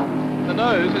car. The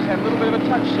nose has had a little bit of a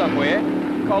touch somewhere.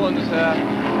 Colin's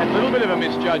had a little bit of a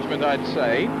misjudgment, I'd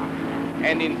say.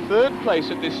 And in third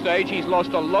place at this stage, he's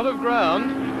lost a lot of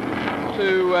ground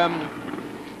to,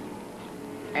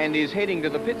 and is heading to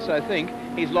the pits, I think.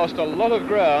 He's lost a lot of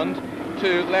ground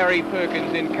to Larry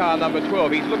Perkins in car number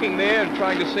 12. He's looking there and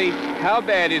trying to see how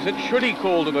bad is it, should he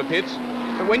call to the pits.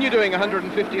 But when you're doing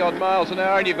 150 odd miles an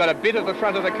hour and you've got a bit of the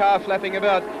front of the car flapping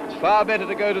about, it's far better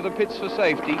to go to the pits for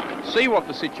safety, see what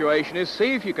the situation is,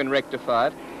 see if you can rectify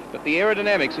it. But the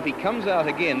aerodynamics, if he comes out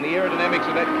again, the aerodynamics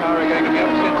of that car are going to be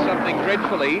upset something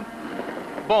dreadfully.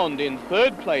 Bond in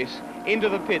third place into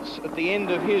the pits at the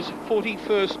end of his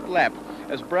 41st lap,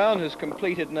 as Brown has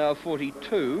completed now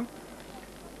 42.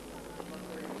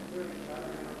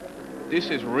 This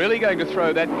is really going to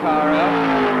throw that car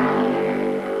out.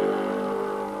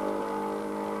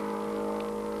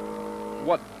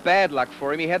 What bad luck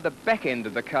for him. He had the back end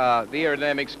of the car, the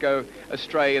aerodynamics, go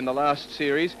astray in the last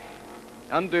series.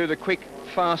 Undo the quick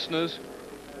fasteners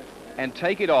and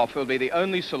take it off will be the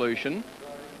only solution.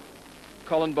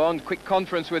 Colin Bond, quick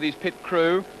conference with his pit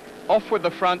crew. Off with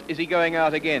the front. Is he going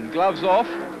out again? Gloves off.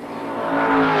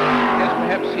 Has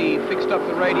perhaps he fixed up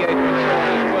the radiator and so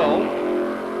on as well.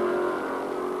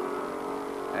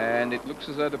 And it looks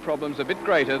as though the problem's a bit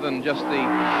greater than just the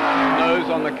nose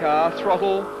on the car.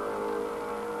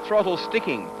 Throttle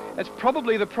sticking. That's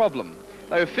probably the problem.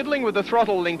 They were fiddling with the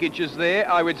throttle linkages there.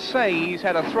 I would say he's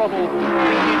had a throttle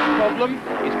linkage problem.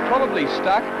 He's probably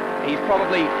stuck. He's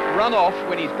probably run off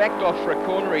when he's backed off for a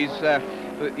corner.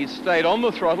 He's stayed on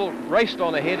the throttle, raced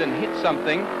on ahead and hit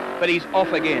something, but he's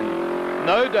off again.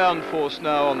 No downforce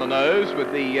now on the nose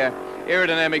with the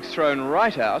aerodynamics thrown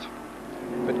right out.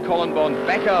 But Colin Bond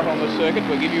back out on the circuit.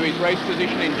 We'll give you his race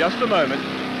position in just a moment.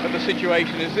 But the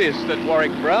situation is this, that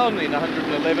Warwick Brown in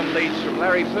 111 leads from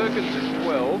Larry Perkins in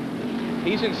 12.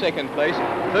 He's in second place.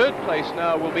 Third place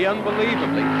now will be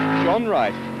unbelievably John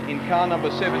Wright in car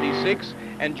number 76.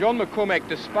 And John McCormack,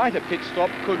 despite a pit stop,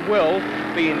 could well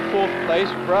be in fourth place.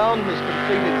 Brown has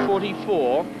completed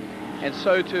 44. And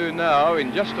so too now,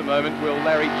 in just a moment, will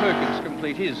Larry Perkins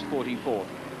complete his 44th.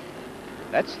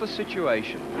 That's the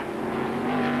situation.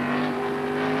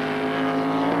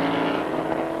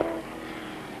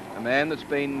 A man that's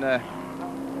been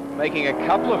making a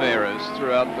couple of errors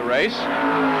throughout the race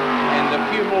and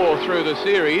a few more through the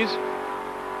series.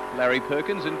 Larry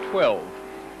Perkins in 12.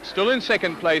 Still in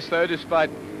second place, though, despite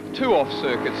 2 off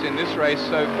circuits in this race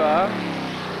so far.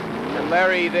 And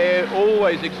Larry there,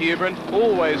 always exuberant,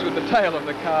 always with the tail of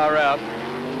the car out.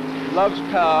 Loves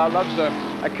power, loves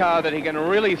a car that he can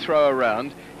really throw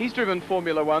around. He's driven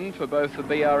Formula One for both the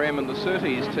BRM and the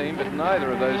Surtees team, but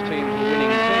neither of those teams were winning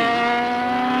teams.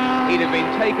 He'd have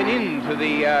been taken into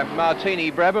the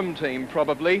Martini Brabham team,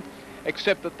 probably,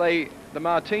 except that the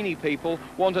Martini people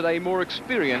wanted a more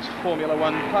experienced Formula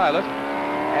One pilot,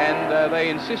 and they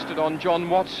insisted on John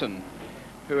Watson,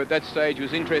 who at that stage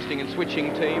was interested in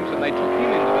switching teams, and they took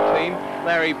him into the team.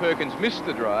 Larry Perkins missed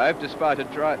the drive despite a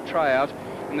tryout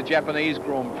in the Japanese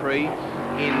Grand Prix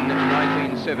in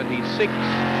 1976,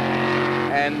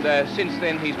 and since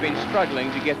then he's been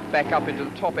struggling to get back up into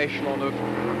the top echelon of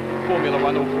Formula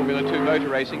One or Formula 2 motor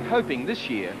racing, hoping this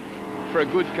year for a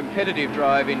good competitive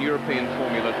drive in European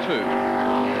Formula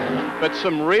 2. But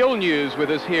some real news with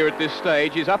us here at this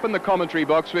stage is up in the commentary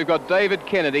box. We've got David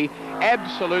Kennedy,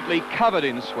 absolutely covered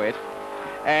in sweat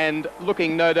and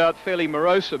looking, no doubt, fairly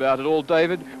morose about it all.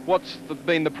 David, what's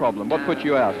been the problem? What put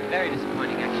you out? Very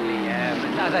disappointing, actually.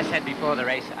 As I said before the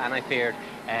race, and I feared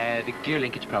the gear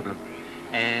linkage problem.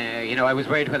 You know, I was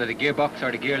worried whether the gearbox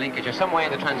or the gear linkage or some way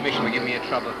in the transmission would give me a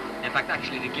trouble. In fact,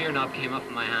 actually, the gear knob came up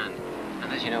in my hand.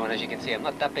 And as you know, and as you can see, I'm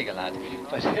not that big a lad.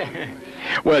 But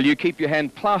well, you keep your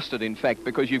hand plastered, in fact,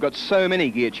 because you've got so many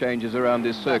gear changes around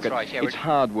this circuit. That's right, yeah, it's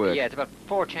hard work. Yeah, it's about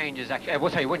 4 changes, actually.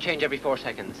 Sorry, 1 change every 4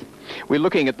 seconds. We're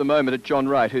looking at the moment at John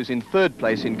Wright, who's in 3rd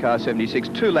place in car 76,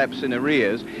 2 laps in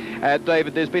arrears.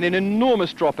 David, there's been an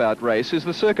enormous dropout race. Has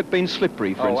the circuit been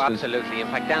slippery, for instance? Oh, absolutely. In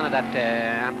fact, down at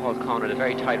that Ampol corner, the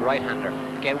very tight right-hander,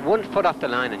 get 1 foot off the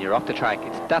line and you're off the track.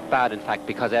 It's that bad, in fact,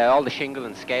 because all the shingle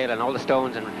and scale and all the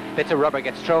stones and bits of rubber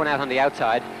gets thrown out on the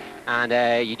outside, and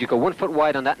you do go 1 foot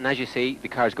wide on that, and as you see, the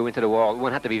cars go into the wall.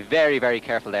 One had to be very, very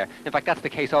careful there. In fact, that's the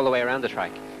case all the way around the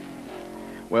track.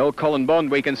 Well, Colin Bond,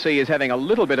 we can see, is having a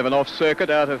little bit of an off circuit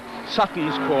out of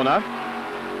Sutton's corner.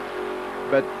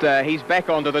 But he's back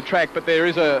onto the track, but there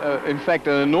is, in fact,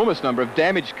 an enormous number of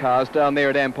damaged cars down there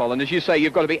at Ampol. And as you say,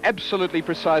 you've got to be absolutely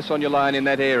precise on your line in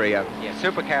that area. Yeah,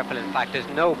 super careful, in fact. There's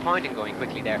no point in going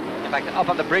quickly there. In fact, up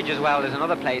on the bridge as well, there's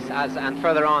another place, and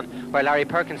further on, where Larry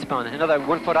Perkins spun. Another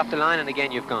 1 foot off the line, and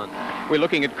again, you've gone. We're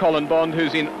looking at Colin Bond,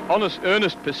 who's in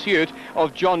earnest pursuit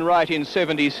of John Wright in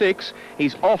 76.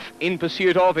 He's off in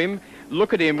pursuit of him.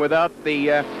 Look at him without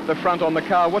the front on the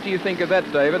car. What do you think of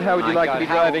that, David? How would you like to be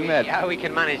driving that? How we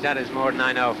can manage that is more than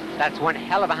I know. That's one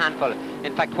hell of a handful.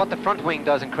 In fact, what the front wing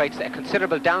does and creates a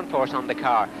considerable downforce on the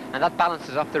car, and that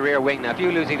balances off the rear wing. Now, if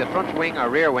you lose either front wing or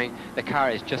rear wing, the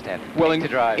car is just a to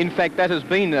drive. In fact, that has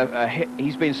been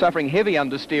he's been suffering heavy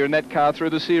understeer in that car through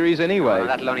the series anyway. Oh,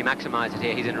 that'll only maximise it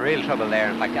here. He's in real trouble there.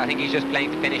 In fact, I think he's just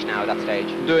playing to finish now at that stage.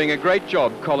 Doing a great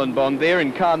job, Colin Bond, there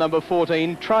in car number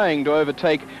 14, trying to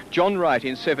overtake John Wright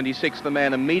in 76, the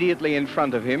man immediately in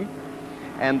front of him.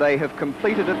 And they have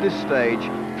completed at this stage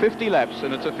 50 laps,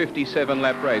 and it's a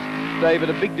 57-lap race. David,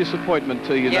 a big disappointment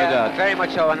to you, no doubt. Yeah, very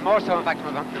much so, and more so, in fact,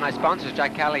 from my sponsors,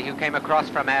 Jack Kelly, who came across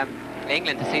from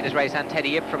England to see this race, and Teddy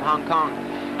Yip from Hong Kong,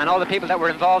 and all the people that were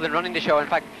involved in running the show. In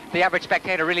fact, the average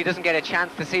spectator really doesn't get a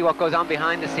chance to see what goes on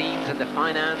behind the scenes and the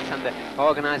finance and the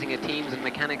organising of teams and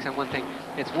mechanics and one thing.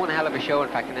 It's one hell of a show, in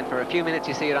fact, and then for a few minutes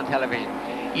you see it on television.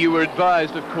 You were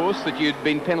advised, of course, that you'd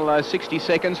been penalised 60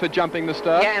 seconds for jumping the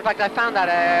start. Yeah, in fact, I found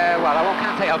that, well, I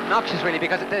can't say obnoxious, really,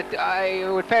 because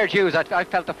with fair dues, I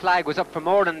felt the flag was up for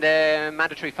more than the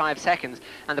mandatory 5 seconds.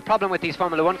 And the problem with these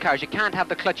Formula 1 cars, you can't have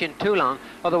the clutch in too long,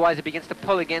 otherwise it begins to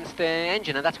pull against the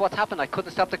engine, and that's what's happened. I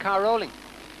couldn't stop the car rolling.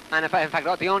 And in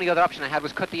fact, the only other option I had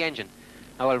was cut the engine.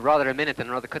 Oh, well, rather a minute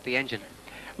than rather cut the engine.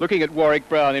 Looking at Warwick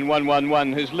Brown in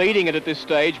 111, who's leading it at this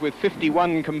stage with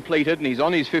 51 completed, and he's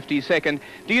on his 52nd.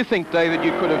 Do you think, David,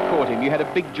 you could have caught him? You had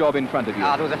a big job in front of you.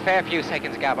 There was a fair few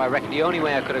seconds gap. I reckon the only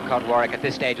way I could have caught Warwick at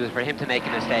this stage was for him to make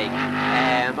a mistake.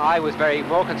 I was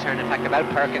more concerned, in fact, about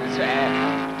Perkins.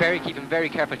 Keeping very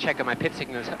careful check on my pit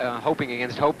signals, hoping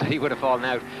against hope that he would have fallen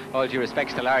out. All due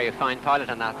respects to Larry, a fine pilot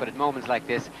on that, but at moments like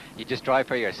this, you just drive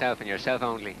for yourself and yourself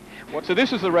only. So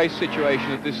this is the race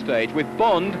situation at this stage, with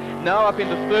Bond now up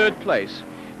into 3rd place.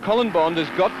 Colin Bond has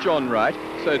got John Wright,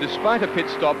 so despite a pit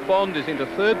stop, Bond is into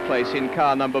 3rd place in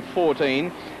car number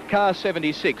 14. Car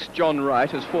 76, John Wright,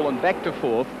 has fallen back to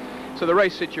 4th. So the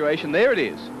race situation, there it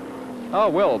is. Oh,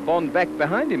 well, Bond back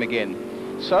behind him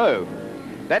again. So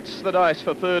that's the dice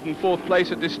for 3rd and 4th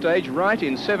place at this stage. Wright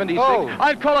in 76. Oh.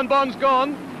 And Colin Bond's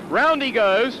gone. Round he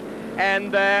goes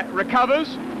and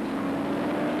recovers.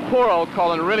 Poor old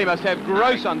Colin really must have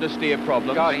gross understeer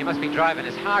problems. God, he must be driving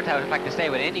his heart out, in fact, to stay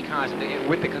with any cars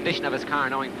with the condition of his car,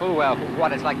 knowing full well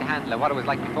what it's like to handle and what it was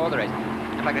like before the race.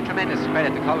 In fact, a tremendous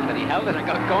credit to Colin that he held it and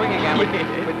got it going again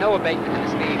with no abatement in the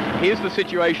speed. Here's the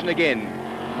situation again.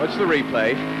 What's the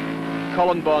replay?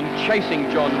 Colin Bond chasing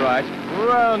John Wright.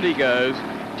 Round he goes.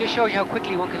 Just shows you how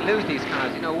quickly one can lose these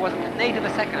cars. You know, it wasn't an eighth of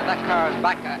a second, and that car's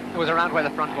back was around where the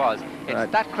front was. It's right.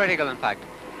 that critical, in fact.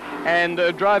 And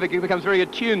a driver becomes very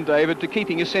attuned, David, to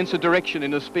keeping a sense of direction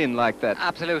in a spin like that.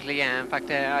 Absolutely, yeah. In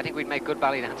fact, I think we'd make good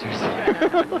ballet dancers.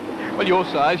 Well, your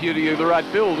size, you do the right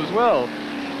build as well.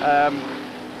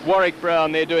 Warwick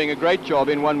Brown, they're doing a great job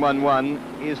in 111.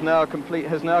 Has now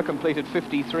completed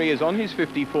 53, is on his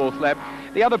 54th lap.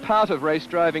 The other part of race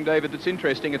driving, David, that's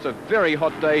interesting, it's a very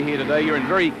hot day here today. You're in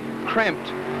very cramped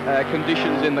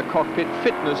conditions in the cockpit.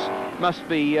 Fitness must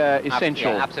be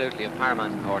essential. Yeah, absolutely, of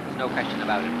paramount importance, no question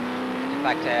about it. In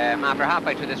fact, after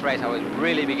halfway through this race, I was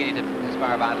really beginning to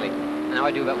perspire badly. And now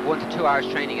I do about 1 to 2 hours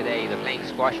training a day, either playing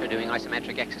squash or doing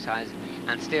isometric exercise.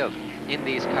 And still, in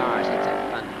these cars, it's a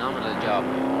phenomenal job.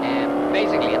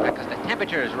 Basically, because the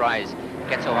temperatures rise,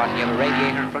 get so hot, you have a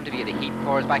radiator in front of you, the heat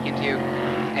pours back into you.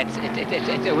 It's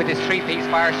with this 3-piece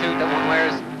fire suit that one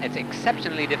wears, it's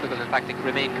exceptionally difficult, in fact, to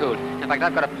remain cool. In fact,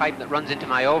 I've got a pipe that runs into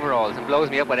my overalls and blows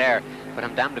me up with air, but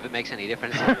I'm damned if it makes any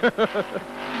difference.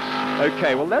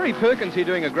 Okay, well, Larry Perkins here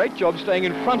doing a great job staying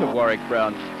in front of Warwick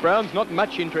Brown. Brown's not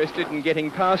much interested in getting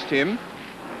past him.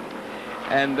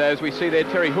 And as we see there,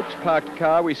 Terry Hook's parked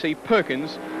car, we see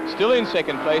Perkins still in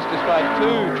second place despite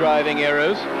 2 driving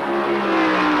errors.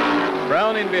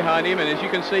 Brown in behind him, and as you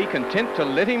can see, content to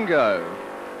let him go.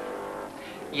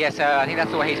 Yes, I think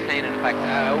that's the way he's playing, in fact.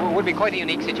 It would be quite a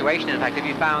unique situation, in fact, if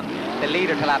you found the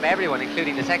leader to lap everyone,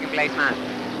 including the second place man.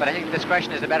 But I think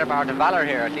discretion is the better part of valour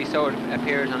here, at least so it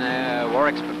appears on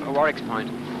Warwick's point.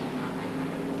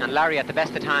 And Larry, at the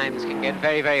best of times, can get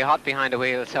very, very hot behind the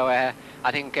wheel, so I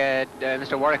think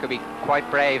Mr. Warwick would be quite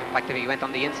brave, in fact, if he went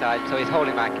on the inside, so he's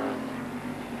holding back.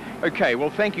 Okay, well,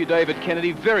 thank you, David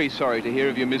Kennedy. Very sorry to hear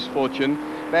of your misfortune.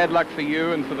 Bad luck for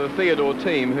you and for the Theodore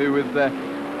team, who with,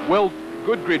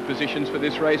 good grid positions for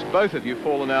this race, both of you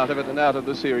fallen out of it and out of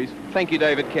the series. Thank you,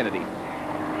 David Kennedy.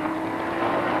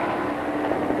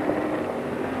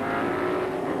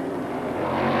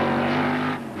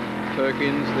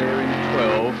 Perkins there in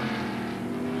 12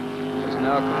 has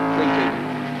now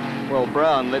completed, well,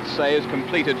 Brown, let's say, has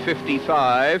completed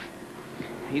 55.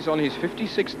 He's on his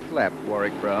 56th lap,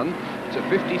 Warwick Brown. It's a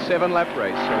 57-lap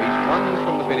race, so he's 1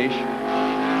 from the finish.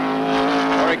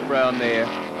 Warwick Brown there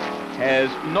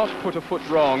has not put a foot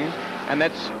wrong, and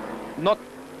that's not...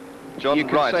 John you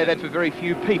could Wright say that for very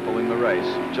few people in the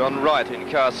race. John Wright in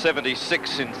car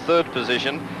 76 in 3rd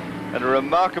position, and a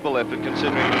remarkable effort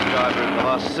considering this driver in the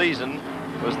last season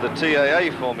was the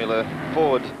TAA Formula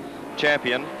Ford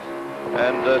champion.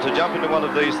 And to jump into one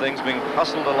of these things, being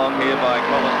hustled along here by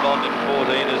Colin Bond in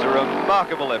 14, is a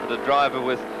remarkable effort. A driver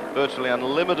with virtually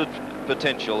unlimited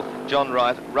potential. John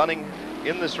Wright running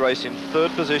in this race in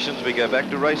 3rd position as we go back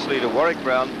to race leader Warwick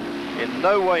Brown, in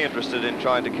no way interested in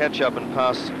trying to catch up and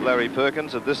pass Larry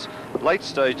Perkins. At this late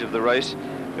stage of the race,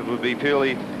 it would be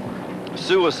purely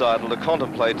suicidal to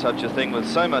contemplate such a thing with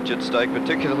so much at stake,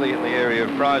 particularly in the area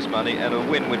of prize money and a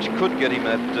win which could get him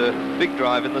that big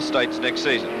drive in the States next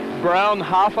season. Brown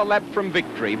half a lap from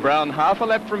victory. Brown half a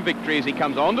lap from victory as he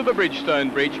comes onto the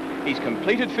Bridgestone Bridge. He's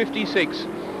completed 56.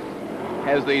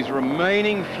 Has these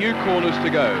remaining few corners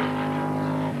to go.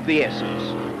 The S's.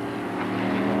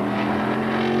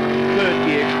 3rd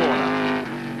gear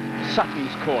corner.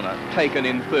 Sutton's corner, taken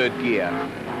in 3rd gear.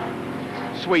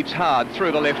 Sweeps hard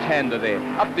through the left-hander there.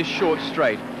 Up this short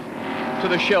straight. To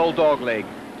the shell dogleg.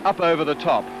 Up over the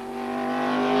top.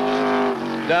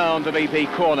 Down to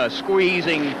BP corner,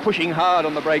 squeezing, pushing hard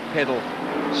on the brake pedal.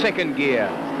 2nd gear.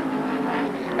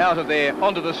 Out of there,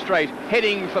 onto the straight,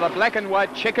 heading for the black and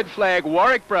white checkered flag,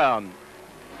 Warwick Brown.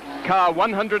 Car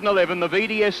 111, the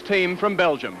VDS team from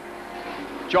Belgium.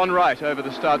 John Wright over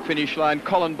the start-finish line,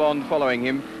 Colin Bond following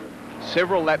him.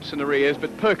 Several laps in arrears,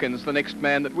 but Perkins, the next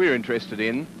man that we're interested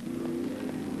in.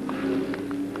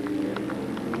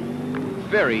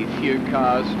 Very few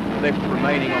cars left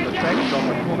remaining on the track. John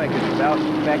McCormack is about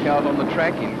back out on the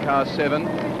track in car 7.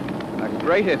 A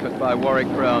great effort by Warwick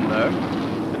Brown, though.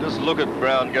 Just look at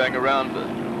Brown going around,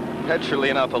 naturally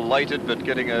enough elated, but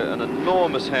getting an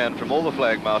enormous hand from all the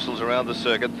flag marshals around the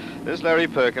circuit. There's Larry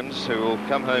Perkins, who will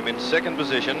come home in 2nd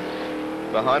position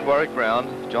behind Warwick Brown.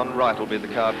 John Wright will be the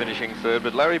car finishing 3rd,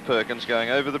 but Larry Perkins going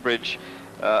over the bridge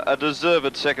a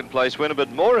deserved second place winner,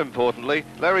 but more importantly,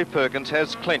 Larry Perkins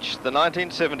has clinched the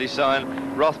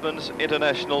 1979 Rothmans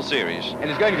International Series. And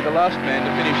he's going to be the last man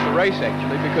to finish the race,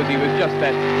 actually, because he was just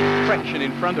that fraction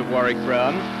in front of Warwick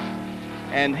Brown,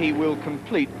 and he will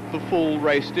complete the full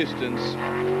race distance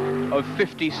of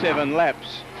 57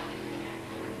 laps.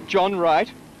 John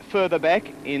Wright, further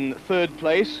back in third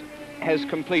place, has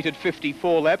completed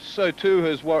 54 laps. So too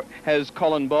has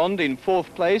Colin Bond in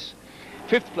fourth place.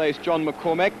 Fifth place, John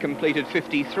McCormack, completed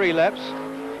 53 laps.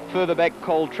 Further back,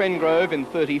 Cole Trengrove in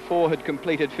 34 had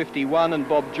completed 51, and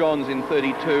Bob Johns in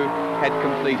 32 had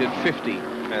completed 50.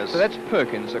 Yes. So that's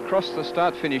Perkins across the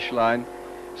start-finish line,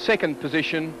 second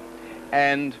position,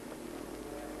 and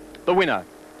the winner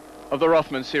of the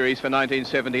Rothmans Series for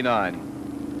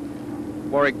 1979.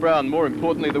 Warwick Brown, more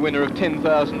importantly, the winner of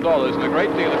 $10,000, and a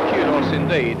great deal of kudos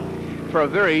indeed for a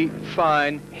very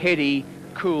fine, heady,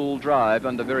 cool drive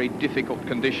under very difficult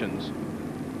conditions.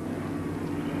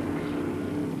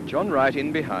 John Wright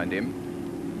in behind him.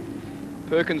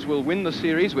 Perkins will win the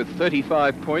series with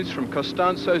 35 points from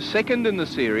Costanzo, second in the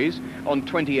series on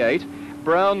 28.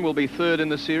 Brown will be third in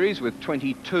the series with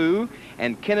 22,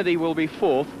 and Kennedy will be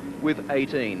fourth with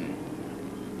 18.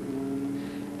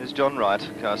 There's John Wright,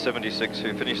 car 76,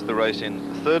 who finished the race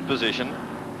in third position.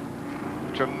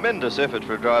 Tremendous effort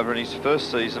for a driver in his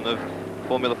first season of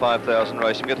Formula 5000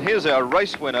 racing. But here's our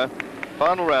race winner,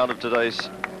 final round of today's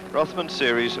Rothmans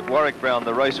Series. Warwick Brown,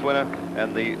 the race winner,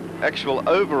 and the actual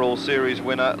overall series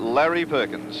winner, Larry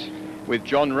Perkins. With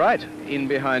John Wright in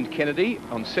behind Kennedy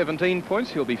on 17 points.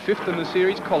 He'll be fifth in the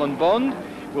series. Colin Bond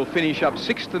will finish up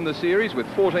sixth in the series with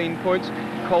 14 points.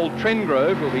 Cole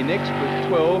Trengrove will be next with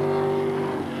 12.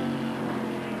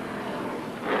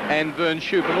 And Vern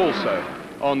Schuppen also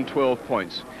on 12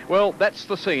 points. Well, that's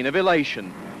the scene of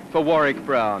elation for Warwick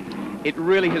Brown. It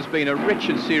really has been a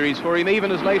wretched series for him,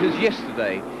 even as late as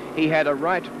yesterday. He had a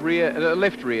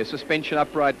left rear suspension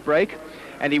upright brake,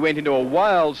 and he went into a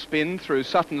wild spin through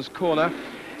Sutton's Corner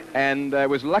and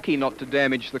was lucky not to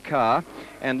damage the car.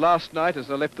 And last night,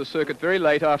 as I left the circuit very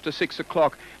late after 6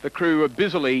 o'clock, the crew were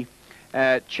busily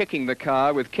checking the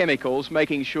car with chemicals,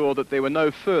 making sure that there were no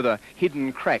further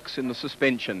hidden cracks in the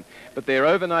suspension. But their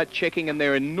overnight checking and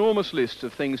their enormous list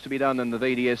of things to be done in the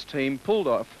VDS team pulled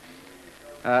off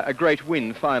a great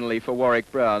win finally for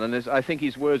Warwick Brown. And I think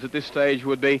his words at this stage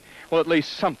would be, well, at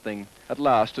least something at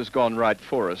last has gone right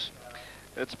for us.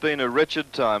 It's been a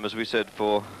wretched time, as we said,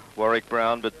 for Warwick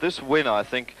Brown, but this win, I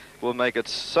think, will make it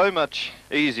so much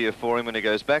easier for him when he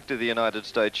goes back to the United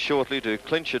States shortly to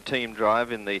clinch a team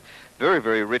drive in the very,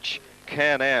 very rich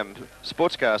Can-Am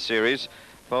sports car series.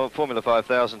 Well, Formula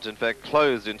 5000's, in fact,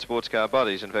 clothed in sports car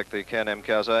bodies. In fact, the Can-Am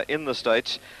cars are in the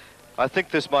States. I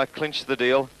think this might clinch the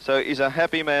deal. So he's a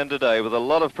happy man today with a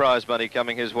lot of prize money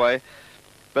coming his way.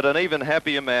 But an even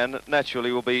happier man,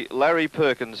 naturally, will be Larry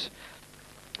Perkins.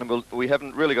 And we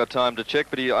haven't really got time to check,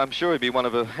 but I'm sure he'll be one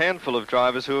of a handful of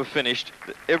drivers who have finished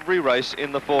every race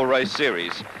in the 4-race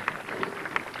series.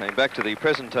 Coming back to the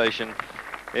presentation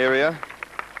area.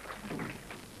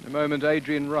 In a moment,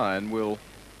 Adrian Ryan will...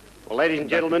 Well, ladies and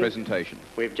gentlemen, presentation.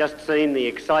 We've just seen the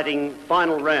exciting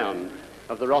final round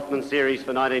of the Rothmans Series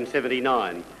for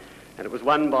 1979, and it was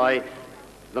won by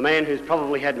the man who's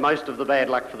probably had most of the bad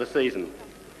luck for the season.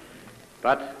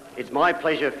 But it's my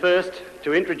pleasure first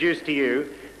to introduce to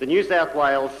you the New South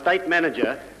Wales State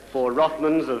Manager for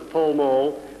Rothmans of Pall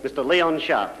Mall, Mr. Leon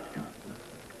Sharp.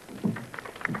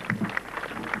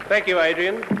 Thank you,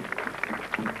 Adrian.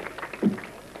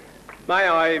 May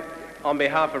I, on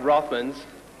behalf of Rothmans,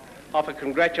 offer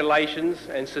congratulations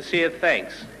and sincere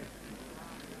thanks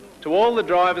to all the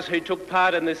drivers who took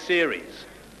part in this series.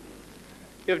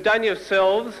 You've done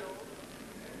yourselves,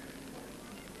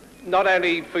 not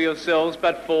only for yourselves,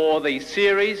 but for the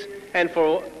series and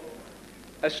for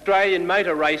Australian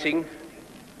motor racing,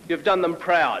 you've done them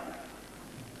proud.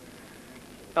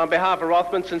 On behalf of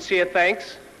Rothmans, sincere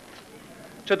thanks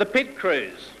to the pit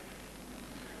crews,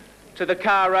 to the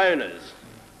car owners,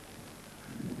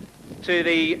 to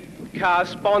the car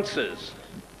sponsors,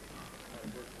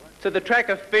 to the track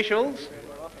officials,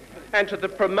 and to the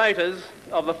promoters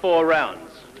of the 4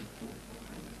 rounds.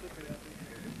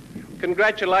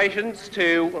 Congratulations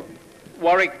to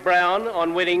Warwick Brown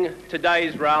on winning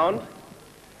today's round,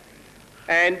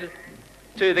 and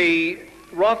to the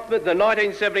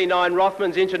 1979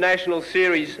 Rothmans International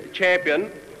Series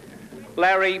champion,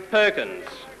 Larry Perkins.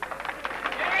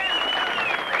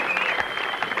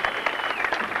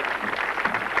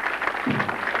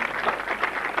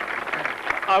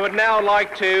 I would now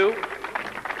like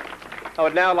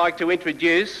to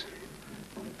introduce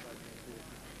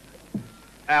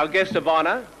our guest of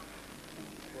honour,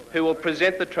 who will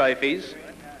present the trophies,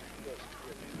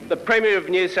 the Premier of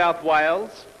New South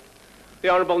Wales, the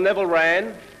Honourable Neville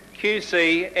Wran,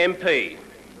 QC MP.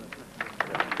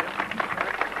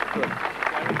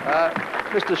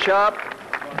 Mr. Sharp,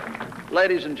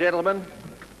 ladies and gentlemen,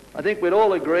 I think we'd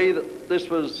all agree that this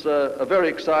was a very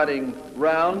exciting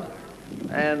round,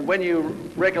 and when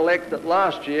you recollect that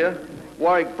last year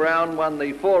Warwick Brown won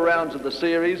the 4 rounds of the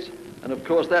series, and of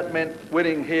course that meant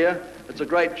winning here. It's a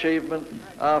great achievement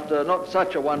after not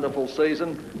such a wonderful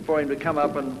season for him to come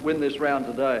up and win this round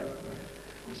today.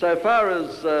 So far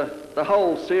as the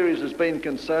whole series has been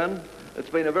concerned, it's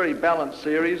been a very balanced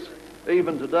series.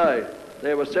 Even today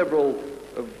there were several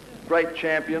great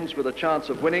champions with a chance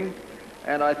of winning,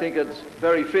 and I think it's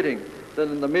very fitting that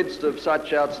in the midst of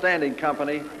such outstanding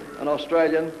company, an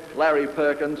Australian, Larry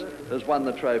Perkins, has won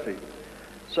the trophy.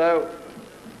 So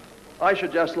I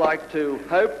should just like to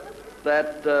hope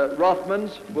that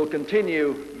Rothmans will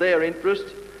continue their interest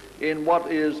in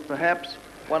what is perhaps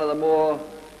one of the more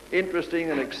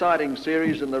interesting and exciting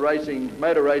series in the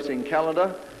motor racing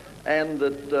calendar, and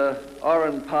that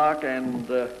Oran Park and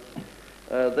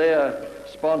their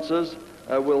sponsors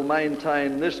will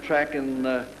maintain this track in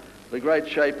the great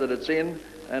shape that it's in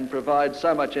and provide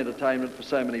so much entertainment for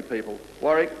so many people.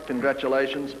 Warwick,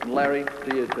 congratulations, and Larry,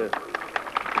 to you too.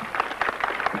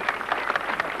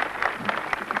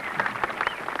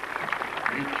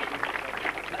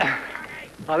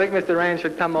 I think Mr. Wran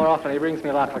should come more often. He brings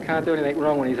me luck. I can't do anything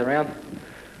wrong when he's around.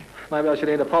 Maybe I should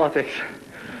enter politics.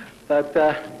 But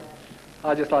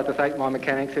I'd just like to thank my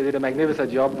mechanics who did a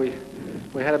magnificent job. We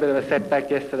had a bit of a setback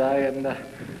yesterday, and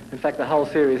in fact the whole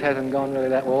series hasn't gone really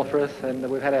that well for us, and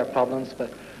we've had our problems,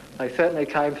 but they certainly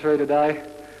came through today,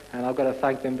 and I've got to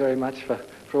thank them very much for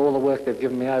all the work they've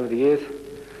given me over the years.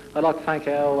 I'd like to thank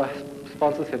our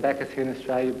sponsors who back us here in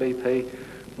Australia, BP,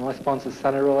 my sponsors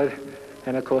Sunaroid,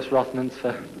 and of course Rothmans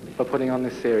for putting on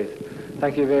this series.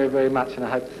 Thank you very, very much, and I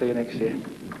hope to see you next year.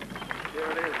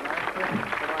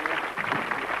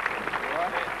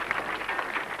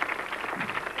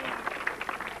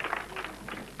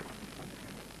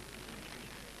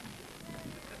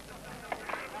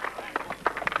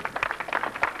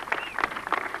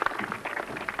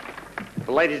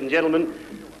 Ladies and gentlemen,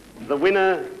 the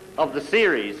winner of the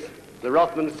series, the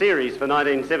Rothmans series for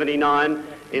 1979,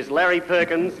 is Larry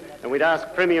Perkins, and we'd ask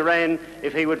Premier Wran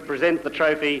if he would present the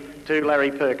trophy to Larry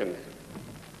Perkins.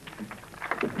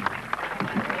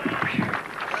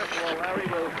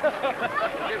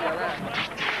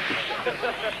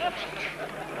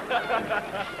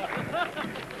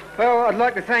 Well, I'd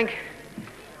like to thank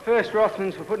first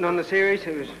Rothmans for putting on the series.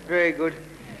 It was very good.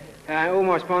 All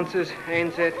my sponsors,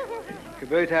 Ansett,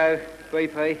 Kubota,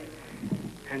 BP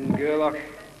and Gerlock.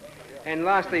 And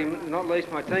lastly, not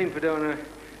least, my team for doing a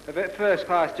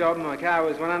first-class job. My car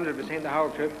was 100% the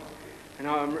whole trip, and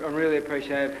I'm really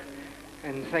appreciative.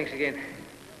 And thanks again.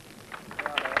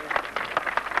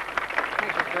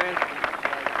 Thanks, friends.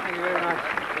 Thank you very much.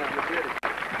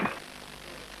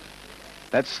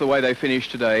 That's the way they finished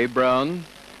today. Brown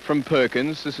from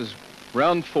Perkins. This is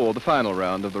round 4, the final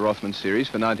round of the Rothmans series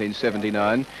for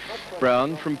 1979.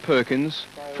 Brown from Perkins,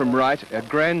 from Wright, a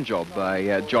grand job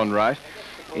by John Wright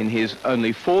in his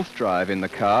only 4th drive in the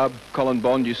car. Colin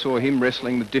Bond, you saw him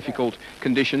wrestling with difficult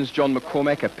conditions. John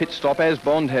McCormack, a pit stop, as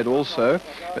Bond had also,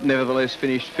 but nevertheless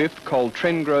finished 5th. Cole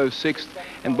Trengrove 6th,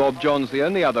 and Bob Johns, the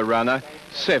only other runner,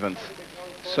 7th.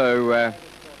 So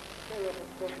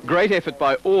great effort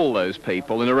by all those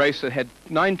people in a race that had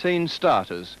 19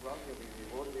 starters.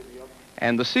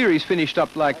 And the series finished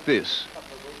up like this.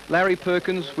 Larry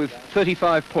Perkins with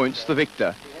 35 points, the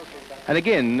victor. And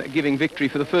again, giving victory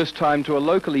for the first time to a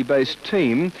locally based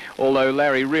team, although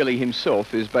Larry really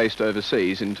himself is based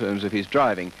overseas in terms of his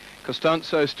driving.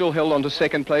 Costanzo still held on to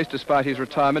 2nd place despite his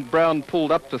retirement. Brown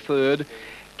pulled up to 3rd.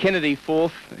 Kennedy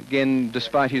 4th, again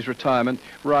despite his retirement.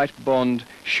 Wright, Bond,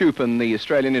 Shupin, the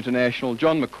Australian International,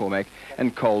 John McCormack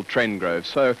and Cole Trengrove.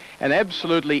 So an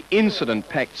absolutely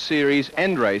incident-packed series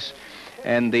and race,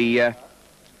 and the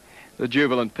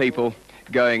jubilant people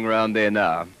going round there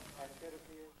now.